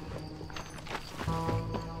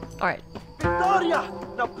 Alright. Victoria!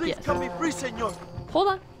 Now please come me free, senor. Hold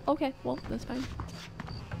on. Okay, well, that's fine.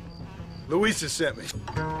 Luisa sent me.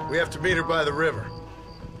 We have to meet her by the river.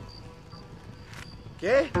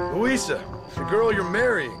 ¿Qué? Luisa, the girl you're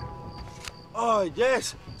marrying. Oh,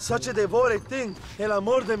 yes. Such a devoted thing. El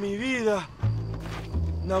amor de mi vida.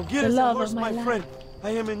 Now get us a horse, my friend. I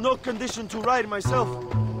am in no condition to ride myself.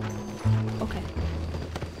 Okay.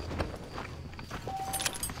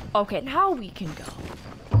 Okay, now we can go.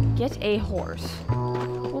 Get a horse.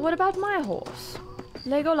 Well, what about my horse?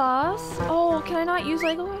 Legolas? Oh, can I not use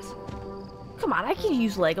Legolas? Come on, I can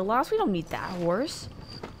use Legolas. We don't need that horse.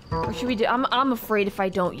 Or should we do? I'm afraid if I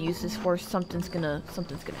don't use this horse, something's gonna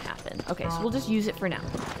happen. Okay, so we'll just use it for now.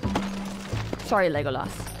 Sorry,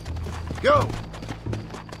 Legolas. Go.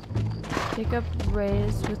 Pick up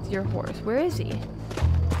Reyes with your horse. Where is he?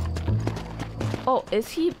 Oh, is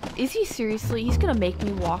he seriously? He's gonna make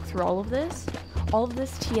me walk through all of this? All of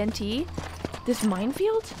this TNT? This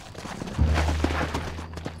minefield?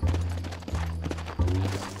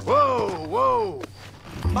 Whoa!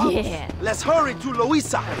 Vamos. Yeah. Let's hurry to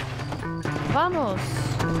Luisa. Vamos.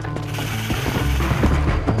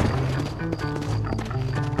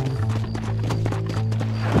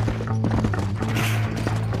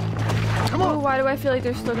 why do I feel like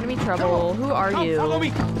there's still gonna be trouble? Who are you? Follow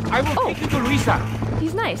me. I will take you to Luisa.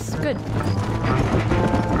 He's nice. Good.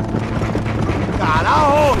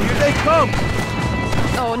 Carajo! Here they come!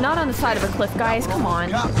 Oh, not on the side of a cliff, guys. Come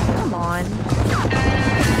on. Come on.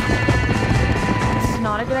 This is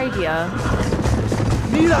not a good idea.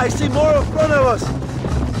 Mira, I see more in front of us!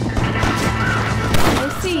 I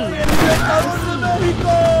see.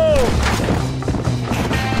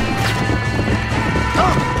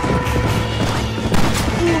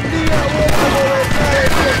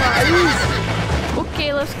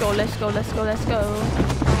 Okay, let's go, let's go, let's go, let's go.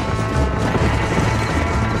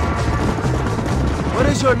 What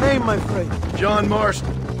is your name, my friend? John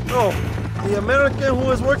Marston. Oh, the American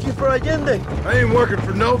who is working for Allende. I ain't working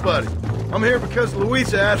for nobody. I'm here because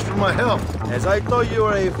Luisa asked for my help. As I thought you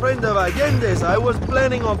were a friend of Allende's, I was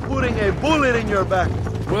planning on putting a bullet in your back.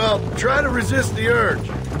 Well, try to resist the urge.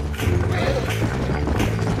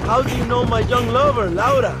 How do you know my young lover,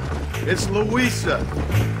 Laura? It's Luisa.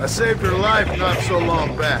 I saved her life not so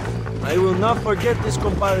long back. I will not forget this,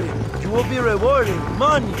 compadre. You will be rewarded.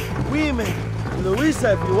 Money, women,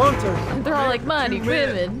 Luisa if you want her. They're all like money,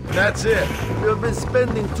 women. That's it. You've been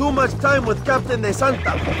spending too much time with Captain De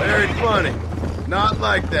Santa. Very funny. Not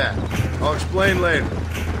like that. I'll explain later.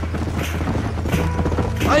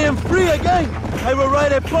 I am free again. I will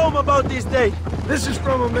write a poem about this day. This is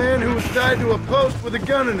from a man who was tied to a post with a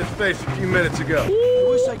gun in his face a few minutes ago. I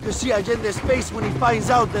wish I could see Allende's face when he finds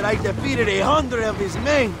out that I defeated 100 of his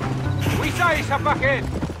men. Luisa y Zapaje.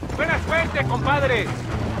 Buena suerte, compadre.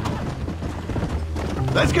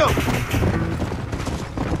 Let's go.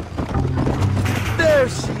 There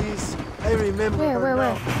she is. I remember her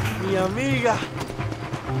now. Mi amiga.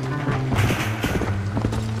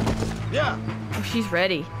 Yeah. Oh, she's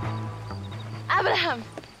ready. Abraham,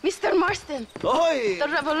 Mr. Marston. Oi! The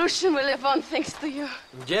revolution will live on thanks to you.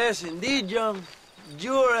 Yes, indeed, young.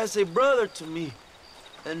 You are as a brother to me.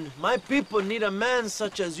 And my people need a man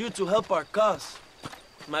such as you to help our cause.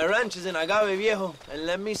 My ranch is in Agave Viejo, and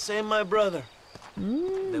let me say, my brother,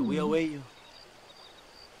 that we await you.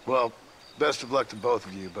 Well, best of luck to both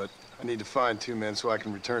of you, but I need to find 2 men so I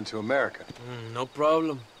can return to America. No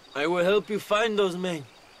problem. I will help you find those men.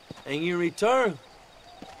 And in return,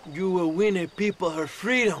 you will win a people her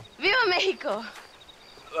freedom. Viva Mexico!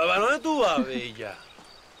 ¿A dónde tú vas, bella?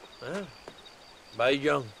 ¿Eh? Bye,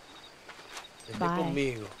 young. Vete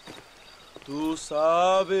conmigo. Tú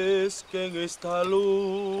sabes que en esta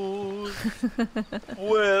luz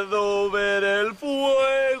puedo ver el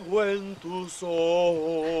fuego en tus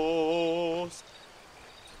ojos.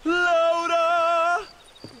 Laura,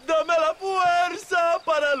 dame la fuerza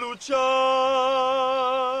para luchar.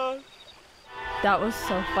 That was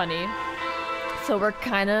so funny. So we're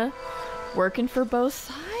kind of working for both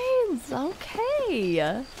sides.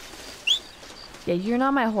 Okay. Yeah, you're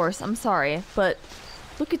not my horse. I'm sorry. But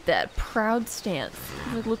look at that proud stance.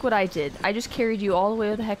 Look what I did. I just carried you all the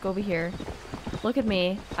way the heck over here. Look at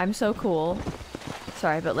me. I'm so cool.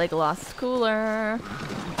 Sorry, but Legolas is cooler.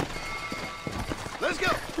 Let's go.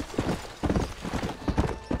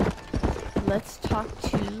 Let's talk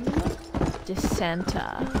to De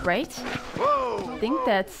Santa, right? Whoa! I think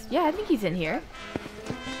that's... Yeah, I think he's in here.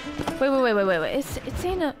 Wait. It's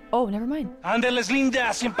saying a... Oh, never mind. Ándeles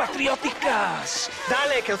lindas y patrióticas.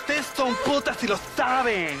 Dale, que ustedes son putas y lo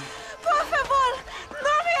saben. Por favor,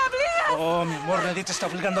 no me obligues. Oh, mi amor, nadie te está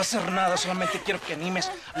obligando a hacer nada. Solamente quiero que animes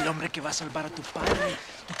al hombre que va a salvar a tu padre.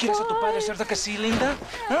 ¿Tú quieres a tu padre, cierto que sí, linda?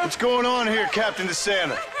 ¿Eh? What's going on here, Captain De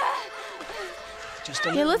Santa? Just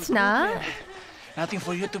a Yeah, let's not. Nothing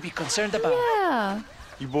for you to be concerned about. Yeah.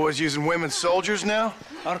 You boys using women soldiers now?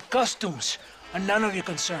 Our costumes are none of your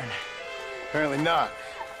concern. Apparently not.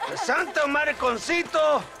 ¡Santo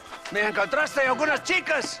mariconcito! ¿Me encontraste algunas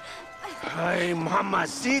chicas? Ay,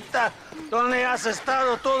 mamacita, ¿dónde has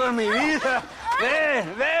estado toda mi vida?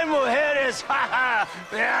 Ven, mujeres.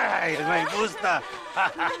 Ay, me gusta.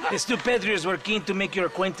 These two patriots were keen to make your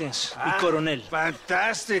acquaintance with Coronel.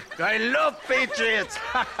 Fantastic. I love patriots.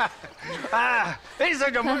 Hey,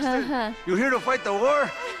 Sergeant Marston, you here to fight the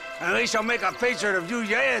war? And we shall make a patriot of you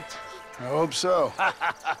yet. I hope so.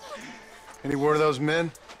 Any word of those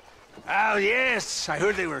men? Oh, yes. I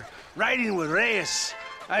heard they were riding with Reyes.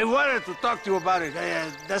 I wanted to talk to you about it.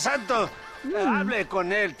 De Santo, hable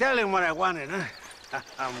con él. Tell him what I wanted, huh?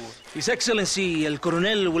 His Excellency, El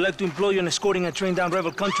Coronel, would like to employ you in escorting a train down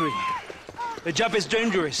rebel country. The job is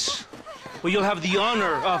dangerous, but you'll have the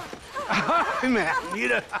honor of...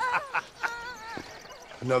 Mira.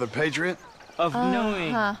 Another patriot? Of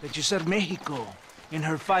knowing that you served Mexico in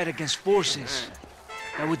her fight against forces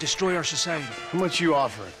that would destroy our society. How much you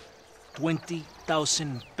offering?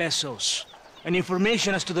 20,000 pesos. and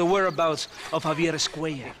information as to the whereabouts of Javier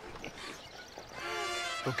Escuella.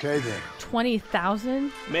 Okay, then.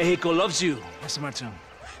 20,000? Mexico loves you, Mr. Martin.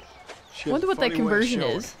 Wonder what that conversion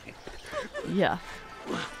is. Yeah.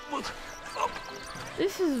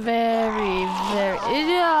 This is very, very...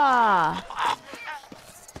 Yeah!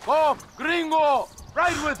 Come, gringo!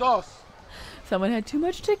 Ride with us! Someone had too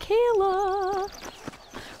much tequila.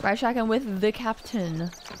 Ride shotgun with the captain.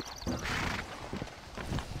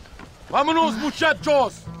 Vámonos,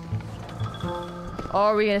 muchachos! Oh,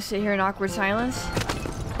 are we gonna sit here in awkward silence?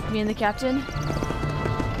 Me and the captain?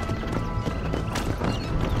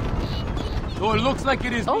 So it looks like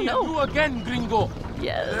it is me no. and you again, gringo.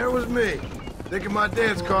 Yes. There was me, thinking my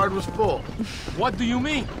dance card was full. What do you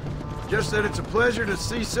mean? Just that it's a pleasure to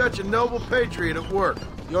see such a noble patriot at work.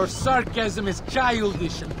 Your sarcasm is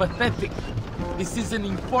childish and pathetic. This is an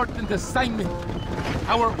important assignment.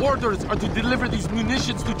 Our orders are to deliver these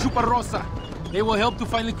munitions to Chuparosa. They will help to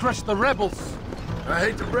finally crush the rebels. I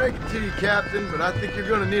hate to break it to you, Captain, but I think you're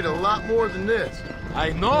gonna need a lot more than this.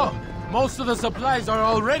 I know. Most of the supplies are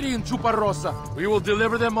already in Chuparosa. We will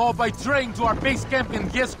deliver them all by train to our base camp in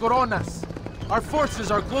Diez Coronas. Our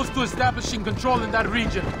forces are close to establishing control in that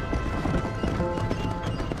region.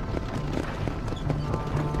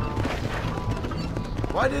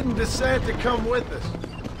 Why didn't DeSanta come with us?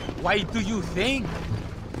 Why do you think?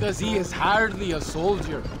 Because he is hardly a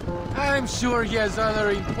soldier. I'm sure he has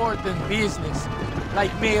other important business,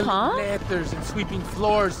 like mailing letters and sweeping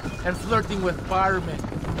floors and flirting with barmen.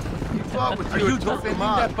 He fought with Are you defending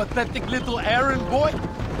that pathetic little errand boy?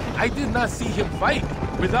 I did not see him fight.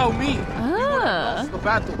 Without me, he would have lost the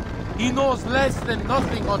battle. He knows less than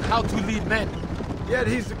nothing on how to lead men. Yet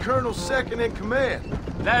he's the colonel's second in command.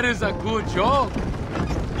 That is a good joke.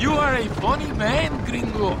 You are a funny man,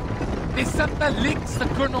 gringo. De Santa licks the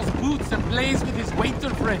colonel's boots and plays with his waiter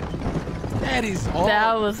friend. That is all.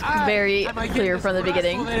 That was very clear from the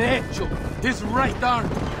beginning. Derecho, his right arm.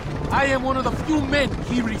 I am one of the few men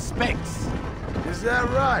he respects. Is that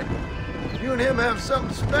right? You and him have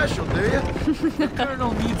something special, do you? The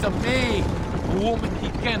colonel needs a maid, a woman he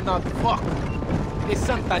cannot fuck. De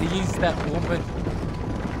Santa is that woman.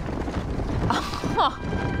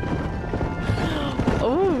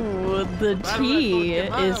 Oh, the tea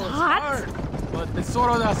is hot. But the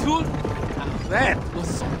Tesoro de Azul, that was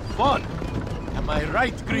some fun. Am I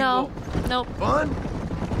right, gringo? No, nope. Fun?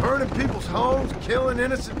 Burning people's homes, killing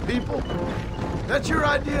innocent people? That's your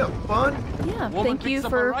idea of fun? Yeah, thank you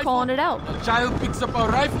for calling it out. A child picks up a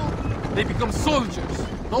rifle, they become soldiers.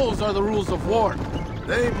 Those are the rules of war.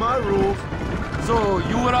 They ain't my rules. So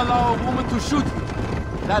you would allow a woman to shoot you?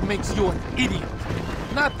 That makes you an idiot,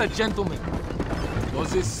 not a gentleman.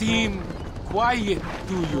 Does it seem quiet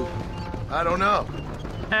to you? I don't know.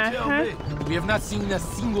 Tell me. We have not seen a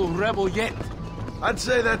single rebel yet. I'd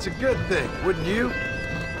say that's a good thing, wouldn't you?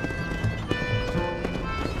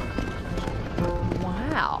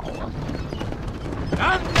 Wow.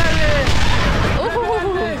 ¡Ándale!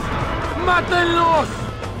 ¡Mátenlos!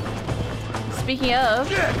 Speaking of...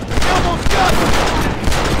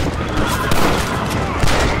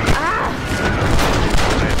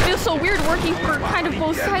 It feels so weird working for kind of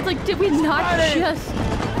both sides. Like, did we not just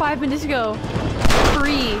 5 minutes ago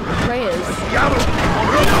free Reyes?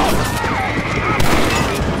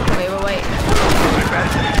 Wait.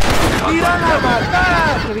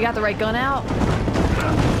 Okay, we got the right gun out.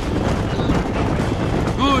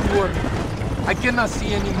 Good work. I cannot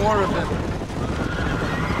see any more of them.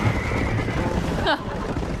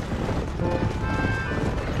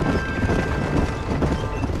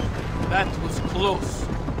 That was close.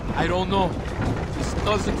 I don't know. This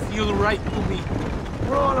doesn't feel right to me.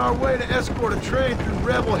 We're on our way to escort a train through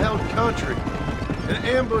rebel-held country. An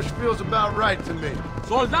ambush feels about right to me.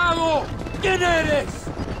 ¡Soldado! ¿Quién eres?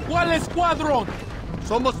 ¿Cuál escuadrón?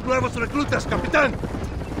 Somos nuevos reclutas, capitán.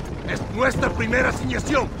 Es nuestra primera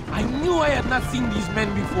asignación. I knew I had not seen these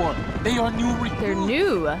men before. They are new recruits. They're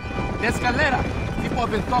new. The Escalera. People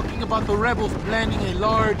have been talking about the rebels planning a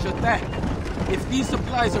large attack. If these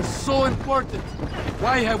supplies are so important,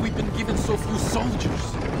 why have we been given so few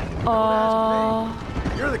soldiers?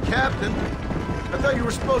 You're the captain. I thought you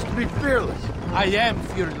were supposed to be fearless. I am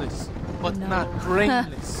fearless, but not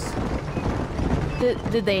brainless.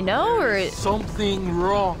 Did they know, or...? Something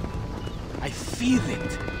wrong. I feel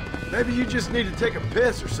it. Maybe you just need to take a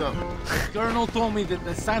piss or something. The colonel told me that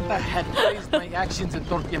the Santa had praised my actions in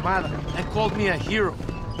Torquemada and called me a hero.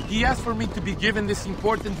 He asked for me to be given this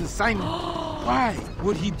important assignment. Why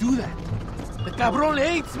would he do that? The cabron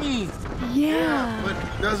hates me. Yeah. But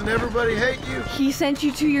doesn't everybody hate you? He sent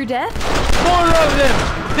you to your death? More of them!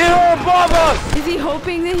 They are above us! us! Is he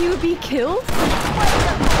hoping that he would be killed?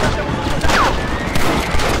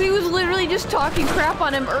 He was literally just talking crap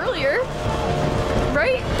on him earlier.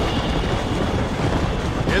 Right?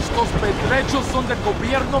 Estos petrechos son del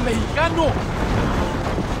gobierno mexicano!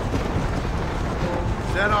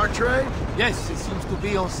 Is that our train? Yes, it seems to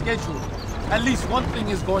be on schedule. At least one thing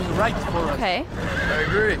is going right for us. Okay. I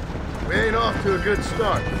agree. We ain't off to a good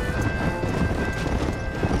start.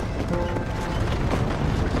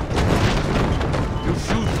 You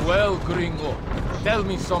shoot well, gringo. Tell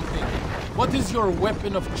me something. What is your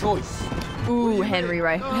weapon of choice? Ooh, Henry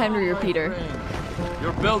repeater.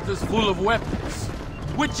 Your belt is full of weapons.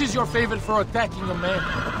 Which is your favorite for attacking a man?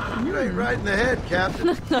 You ain't right in the head, Captain.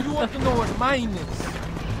 You want to know what mine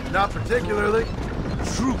is? Not particularly.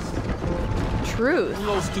 Truth. Truth?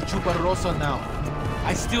 Close to Chuparosa now.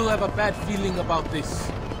 I still have a bad feeling about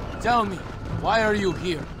this. Tell me, why are you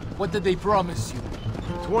here? What did they promise you?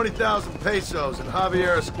 20,000 pesos in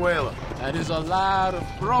Javier Escuela. That is a lot of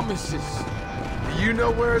promises. Do you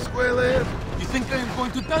know where Escuela is? You think I am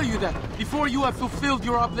going to tell you that before you have fulfilled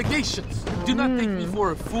your obligations? Do not take me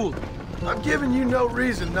for a fool. I'm giving you no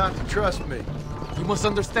reason not to trust me. You must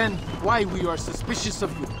understand why we are suspicious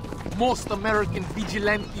of you. Most American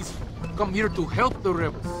vigilantes come here to help the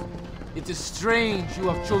rebels. It is strange you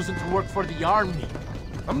have chosen to work for the army.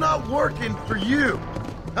 I'm not working for you.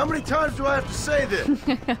 How many times do I have to say this?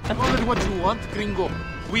 Call it what you want, gringo.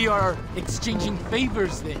 We are exchanging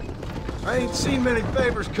favors then. I ain't seen many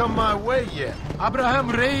favors come my way yet. Abraham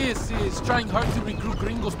Reyes is trying hard to recruit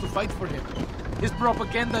gringos to fight for him. His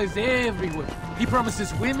propaganda is everywhere. He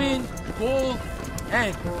promises women, gold,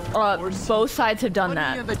 and both sides have done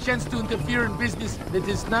that. And the chance to interfere in business that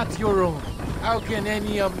is not your own. How can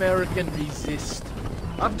any American resist?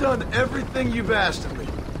 I've done everything you've asked of me.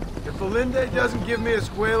 If Allende doesn't give me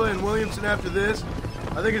Escuela and Williamson after this,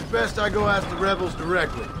 I think it's best I go ask the rebels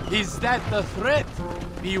directly. Is that the threat?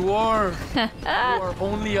 Be warned. You are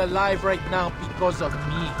only alive right now because of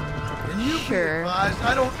me. And you be advised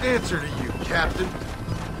I don't answer to you, Captain.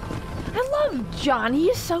 I love John. He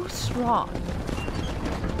is so strong.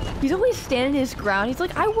 He's always standing his ground. He's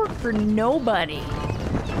like, I work for nobody.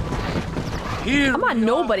 Here I'm on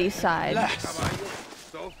nobody's side.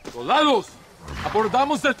 Soldados,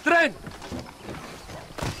 abordamos el tren.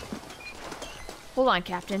 Hold on,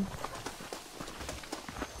 Captain.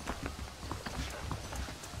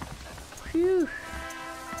 Phew.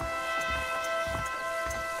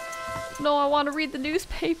 No, I want to read the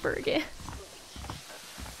newspaper again.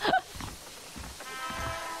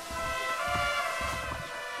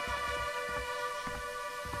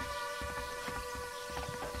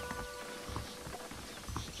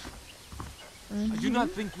 I do not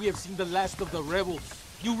think we have seen the last of the rebels.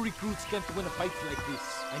 You recruits can't win a fight like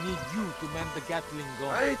this. I need you to man the Gatling gun.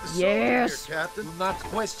 I ain't the soldier here, Captain. Do not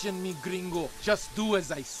question me, gringo. Just do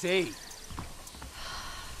as I say.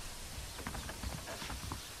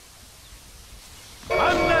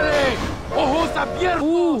 ¡Ándale! ¡Ojos abiertos!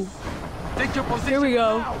 Ooh. Take your position. Here we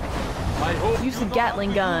go. Now. Use the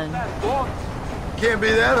Gatling gun. Can't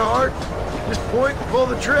be that hard. Just point and pull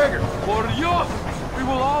the trigger. Por Dios! We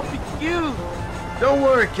will all be killed. Don't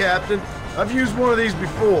worry, Captain. I've used one of these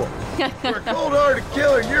before. For a cold-hearted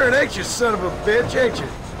killer, you're an anxious son of a bitch, ain't you?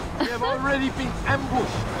 We have already been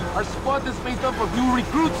ambushed. Our squad is made up of new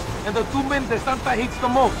recruits and the two men that Santa hates the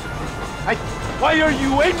most. Why are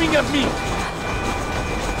you aiming at me?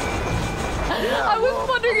 Yeah, I was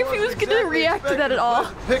wondering if he was going to react to that at all.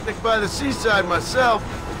 Picnic by the seaside myself.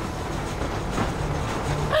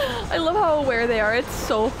 I love how aware they are. It's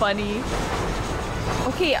so funny.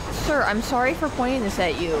 Okay, sir, I'm sorry for pointing this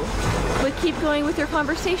at you. But keep going with your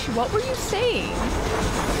conversation. What were you saying?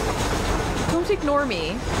 Don't ignore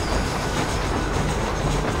me.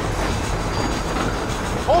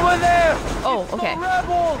 Over there! Oh, okay.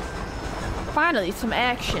 Rebels! Finally, some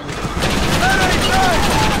action.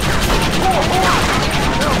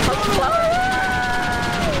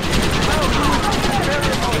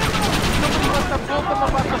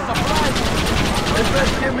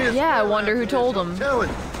 Yeah, I wonder who told him.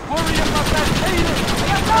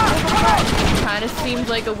 Kinda seems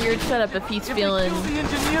like a weird setup if he's feeling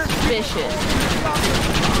suspicious.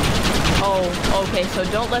 Oh, okay, so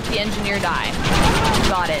don't let the engineer die.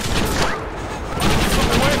 Got it.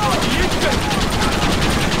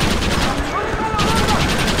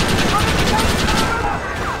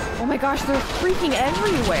 Oh my gosh, they're freaking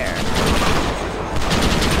everywhere.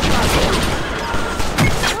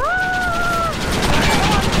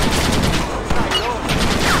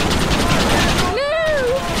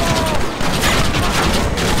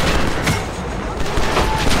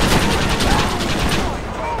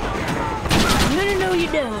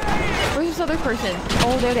 you doing? Where's this other person?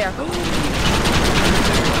 Oh, there they are.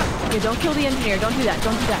 Yeah, don't kill the engineer. Don't do that.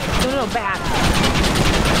 Don't do that. No, bad.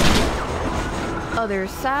 Other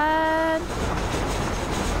side.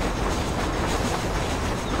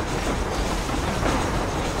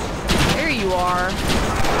 There you are.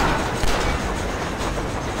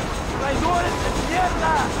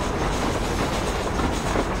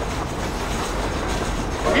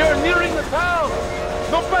 We are nearing the town!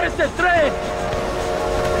 No pares el tren!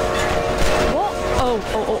 Whoa.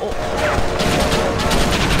 Oh.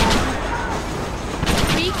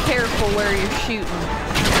 Be careful where you're shooting.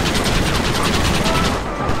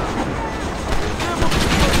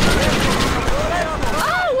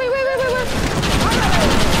 Oh, wait.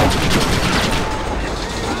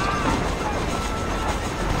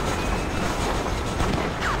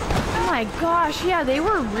 Oh my gosh, yeah, they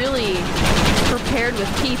were really prepared with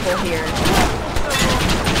people here.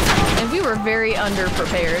 And we were very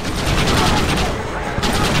underprepared.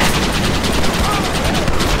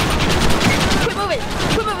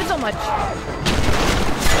 Quit moving so much.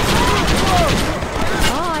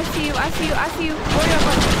 Oh, I see you.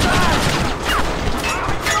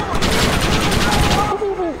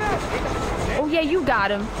 Oh yeah, you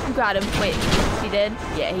got him. Wait, is he dead?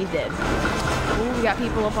 Yeah, he's dead. Ooh, we got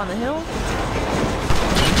people up on the hill.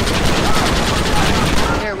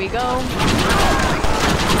 There we go.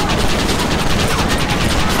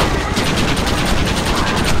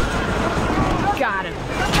 Got him.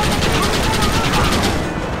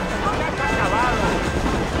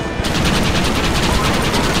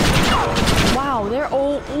 Wow, they're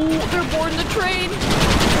they're boarding the train.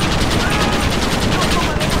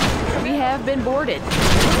 We have been boarded.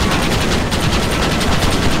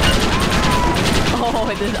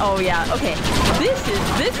 Oh yeah, okay. This is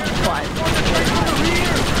fun.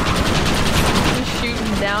 Just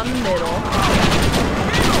shooting down the middle.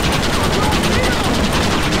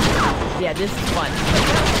 Yeah, this is fun.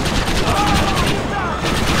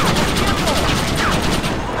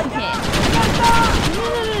 Okay. No,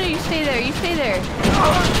 you stay there.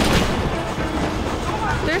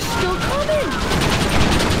 They're still coming.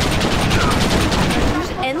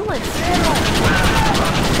 There's endless.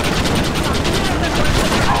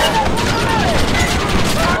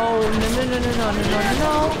 Oh, no.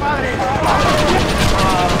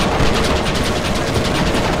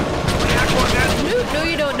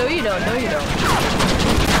 No, you don't.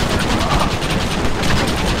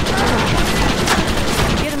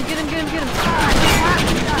 Get him.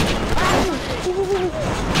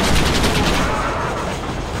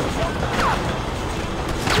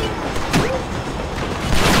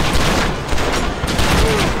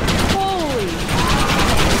 Holy.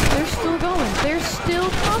 They're still going. They're still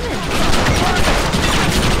coming.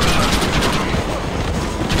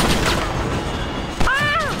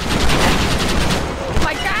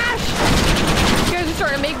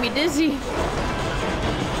 Starting to make me dizzy.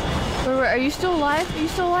 Are you still alive?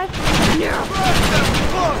 Yeah.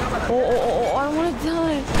 Oh, I don't want to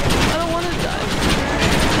die.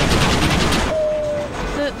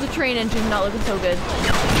 The train engine's not looking so good.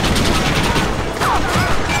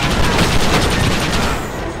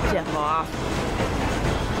 Step off.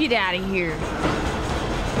 Get out of here.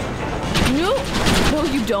 No,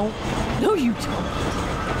 you don't.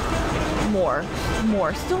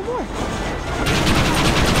 Still more.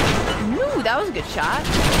 Ooh, that was a good shot.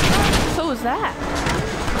 So was that.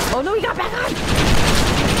 Oh no, he got back on!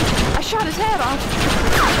 I shot his head off.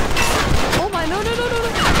 Oh my, no.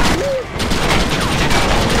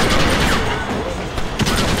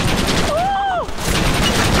 Oh!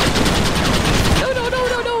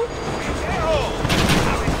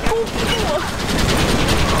 No.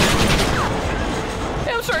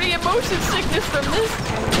 Hey, I'm starting to get motion sickness from this.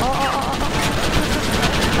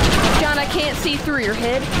 John, I can't see through your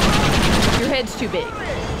head. Your head's too big.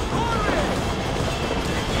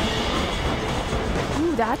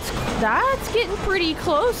 Ooh, that's getting pretty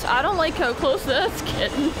close. I don't like how close that's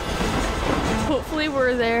getting. Hopefully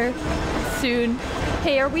we're there soon.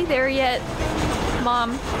 Hey, are we there yet?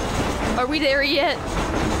 Mom, are we there yet?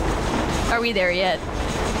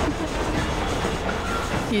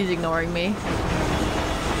 He's ignoring me.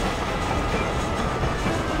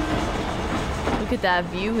 Look at that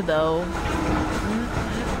view, though.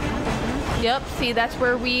 Yep, see, that's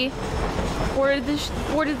where we boarded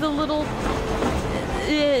the little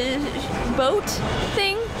boat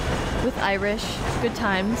thing with Irish. Good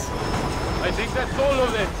times. I think that's all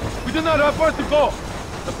of it. We do not have far to go.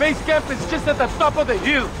 The base camp is just at the top of the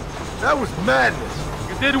hill. That was madness.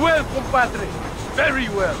 You did well, compadre. Very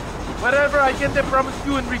well. Whatever I can promise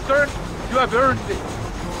you in return, you have earned it.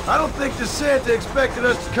 I don't think the Santa expected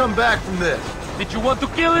us to come back from this. Did you want to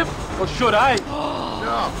kill him, or should I?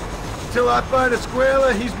 No. Until I find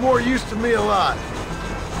Escuela, he's more used to me alive.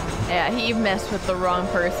 Yeah, he messed with the wrong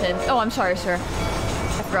person. Oh, I'm sorry, sir.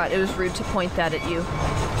 I forgot it was rude to point that at you.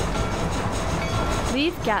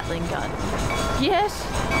 Leave Gatling gun. Yes,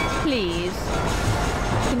 please.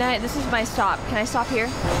 Can I? This is my stop. Can I stop here?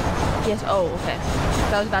 Yes. Oh, okay.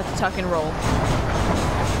 I was about to tuck and roll.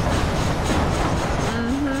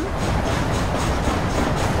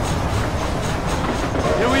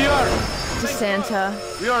 Here we are. To Santa.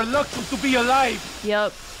 We are lucky to be alive.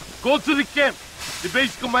 Yep. Go to the camp. The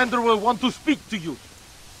base commander will want to speak to you.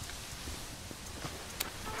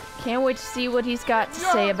 Can't wait to see what he's got to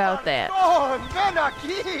say about that. Ven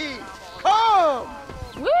aquí! Come!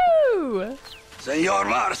 Woo! Senor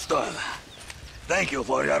Marston, thank you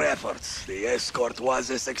for your efforts. The escort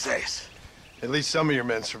was a success. At least some of your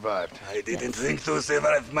men survived. I didn't think to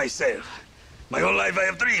survive myself. My whole life I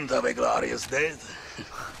have dreamed of a glorious death.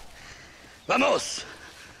 Vamos!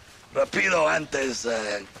 Rapido antes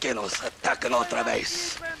que nos ataquen otra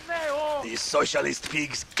vez. These socialist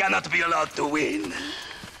pigs cannot be allowed to win.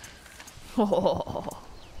 Oh.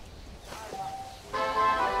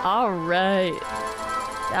 All right.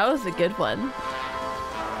 That was a good one.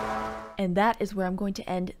 And that is where I'm going to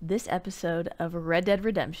end this episode of Red Dead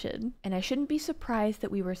Redemption. And I shouldn't be surprised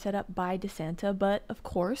that we were set up by DeSanta, but of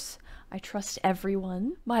course, I trust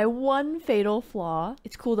everyone. My one fatal flaw.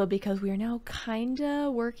 It's cool though because we are now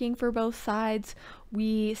kinda working for both sides.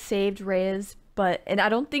 We saved Reyes, and I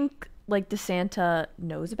don't think like DeSanta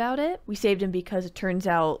knows about it. We saved him because it turns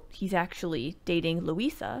out he's actually dating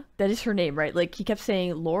Luisa. That is her name, right? Like he kept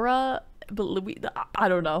saying Laura, but I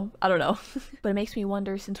don't know. But it makes me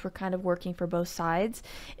wonder, since we're kind of working for both sides,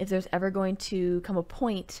 if there's ever going to come a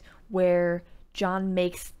point where John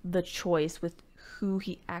makes the choice with who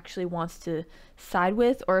he actually wants to side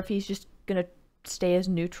with, or if he's just gonna stay as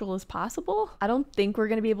neutral as possible. I don't think we're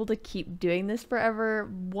gonna be able to keep doing this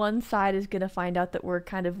forever. One side is gonna find out that we're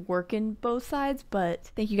kind of working both sides,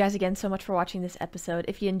 but thank you guys again so much for watching this episode.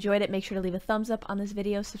 If you enjoyed it, make sure to leave a thumbs up on this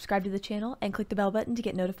video, subscribe to the channel, and click the bell button to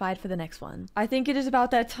get notified for the next one. I think it is about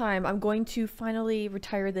that time. I'm going to finally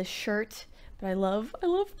retire this shirt. But I love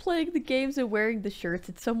playing the games and wearing the shirts.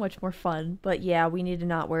 It's so much more fun. But yeah, we need to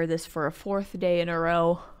not wear this for a 4th day in a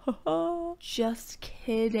row. Just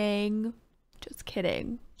kidding. Just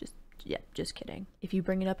kidding. Just kidding. If you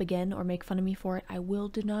bring it up again or make fun of me for it, I will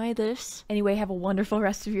deny this. Anyway, have a wonderful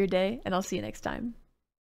rest of your day, and I'll see you next time.